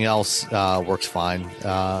everything else works fine.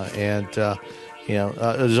 There's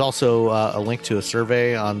also a link to a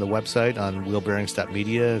survey on the website on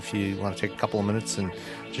wheelbearings.media if you want to take a couple of minutes and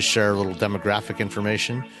just share a little demographic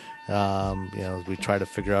information. We try to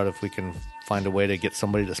figure out if we can find a way to get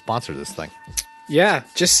somebody to sponsor this thing. Yeah,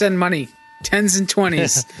 just send money. 10s and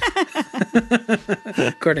 20s.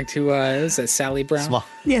 According to, is that Sally Brown? Small.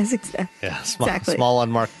 Yes, exactly. Yeah, exactly. Small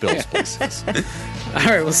unmarked bills, please. All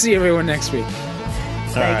right, we'll see everyone next week.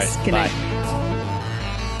 Thanks. All right, good bye. night.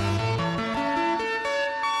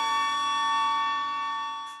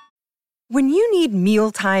 When you need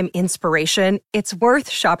mealtime inspiration, it's worth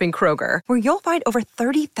shopping Kroger, where you'll find over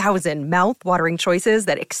 30,000 mouth-watering choices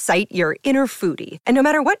that excite your inner foodie. And no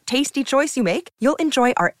matter what tasty choice you make, you'll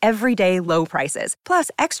enjoy our everyday low prices, plus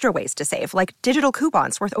extra ways to save, like digital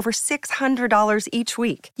coupons worth over $600 each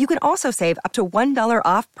week. You can also save up to $1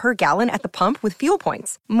 off per gallon at the pump with fuel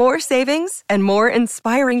points. More savings and more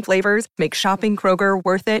inspiring flavors make shopping Kroger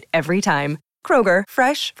worth it every time. Kroger,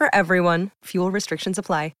 fresh for everyone. Fuel restrictions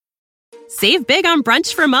apply. Save big on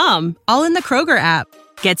brunch for mom, all in the Kroger app.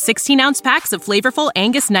 Get 16-ounce packs of flavorful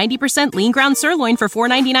Angus 90% lean ground sirloin for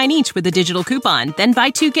 $4.99 each with a digital coupon. Then buy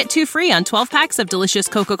 2, get 2 free on 12 packs of delicious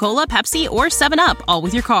Coca-Cola, Pepsi, or 7-Up, all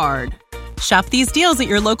with your card. Shop these deals at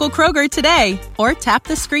your local Kroger today, or tap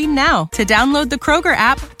the screen now to download the Kroger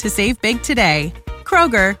app to save big today.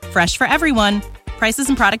 Kroger, fresh for everyone. Prices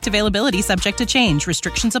and product availability subject to change.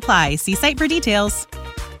 Restrictions apply. See site for details.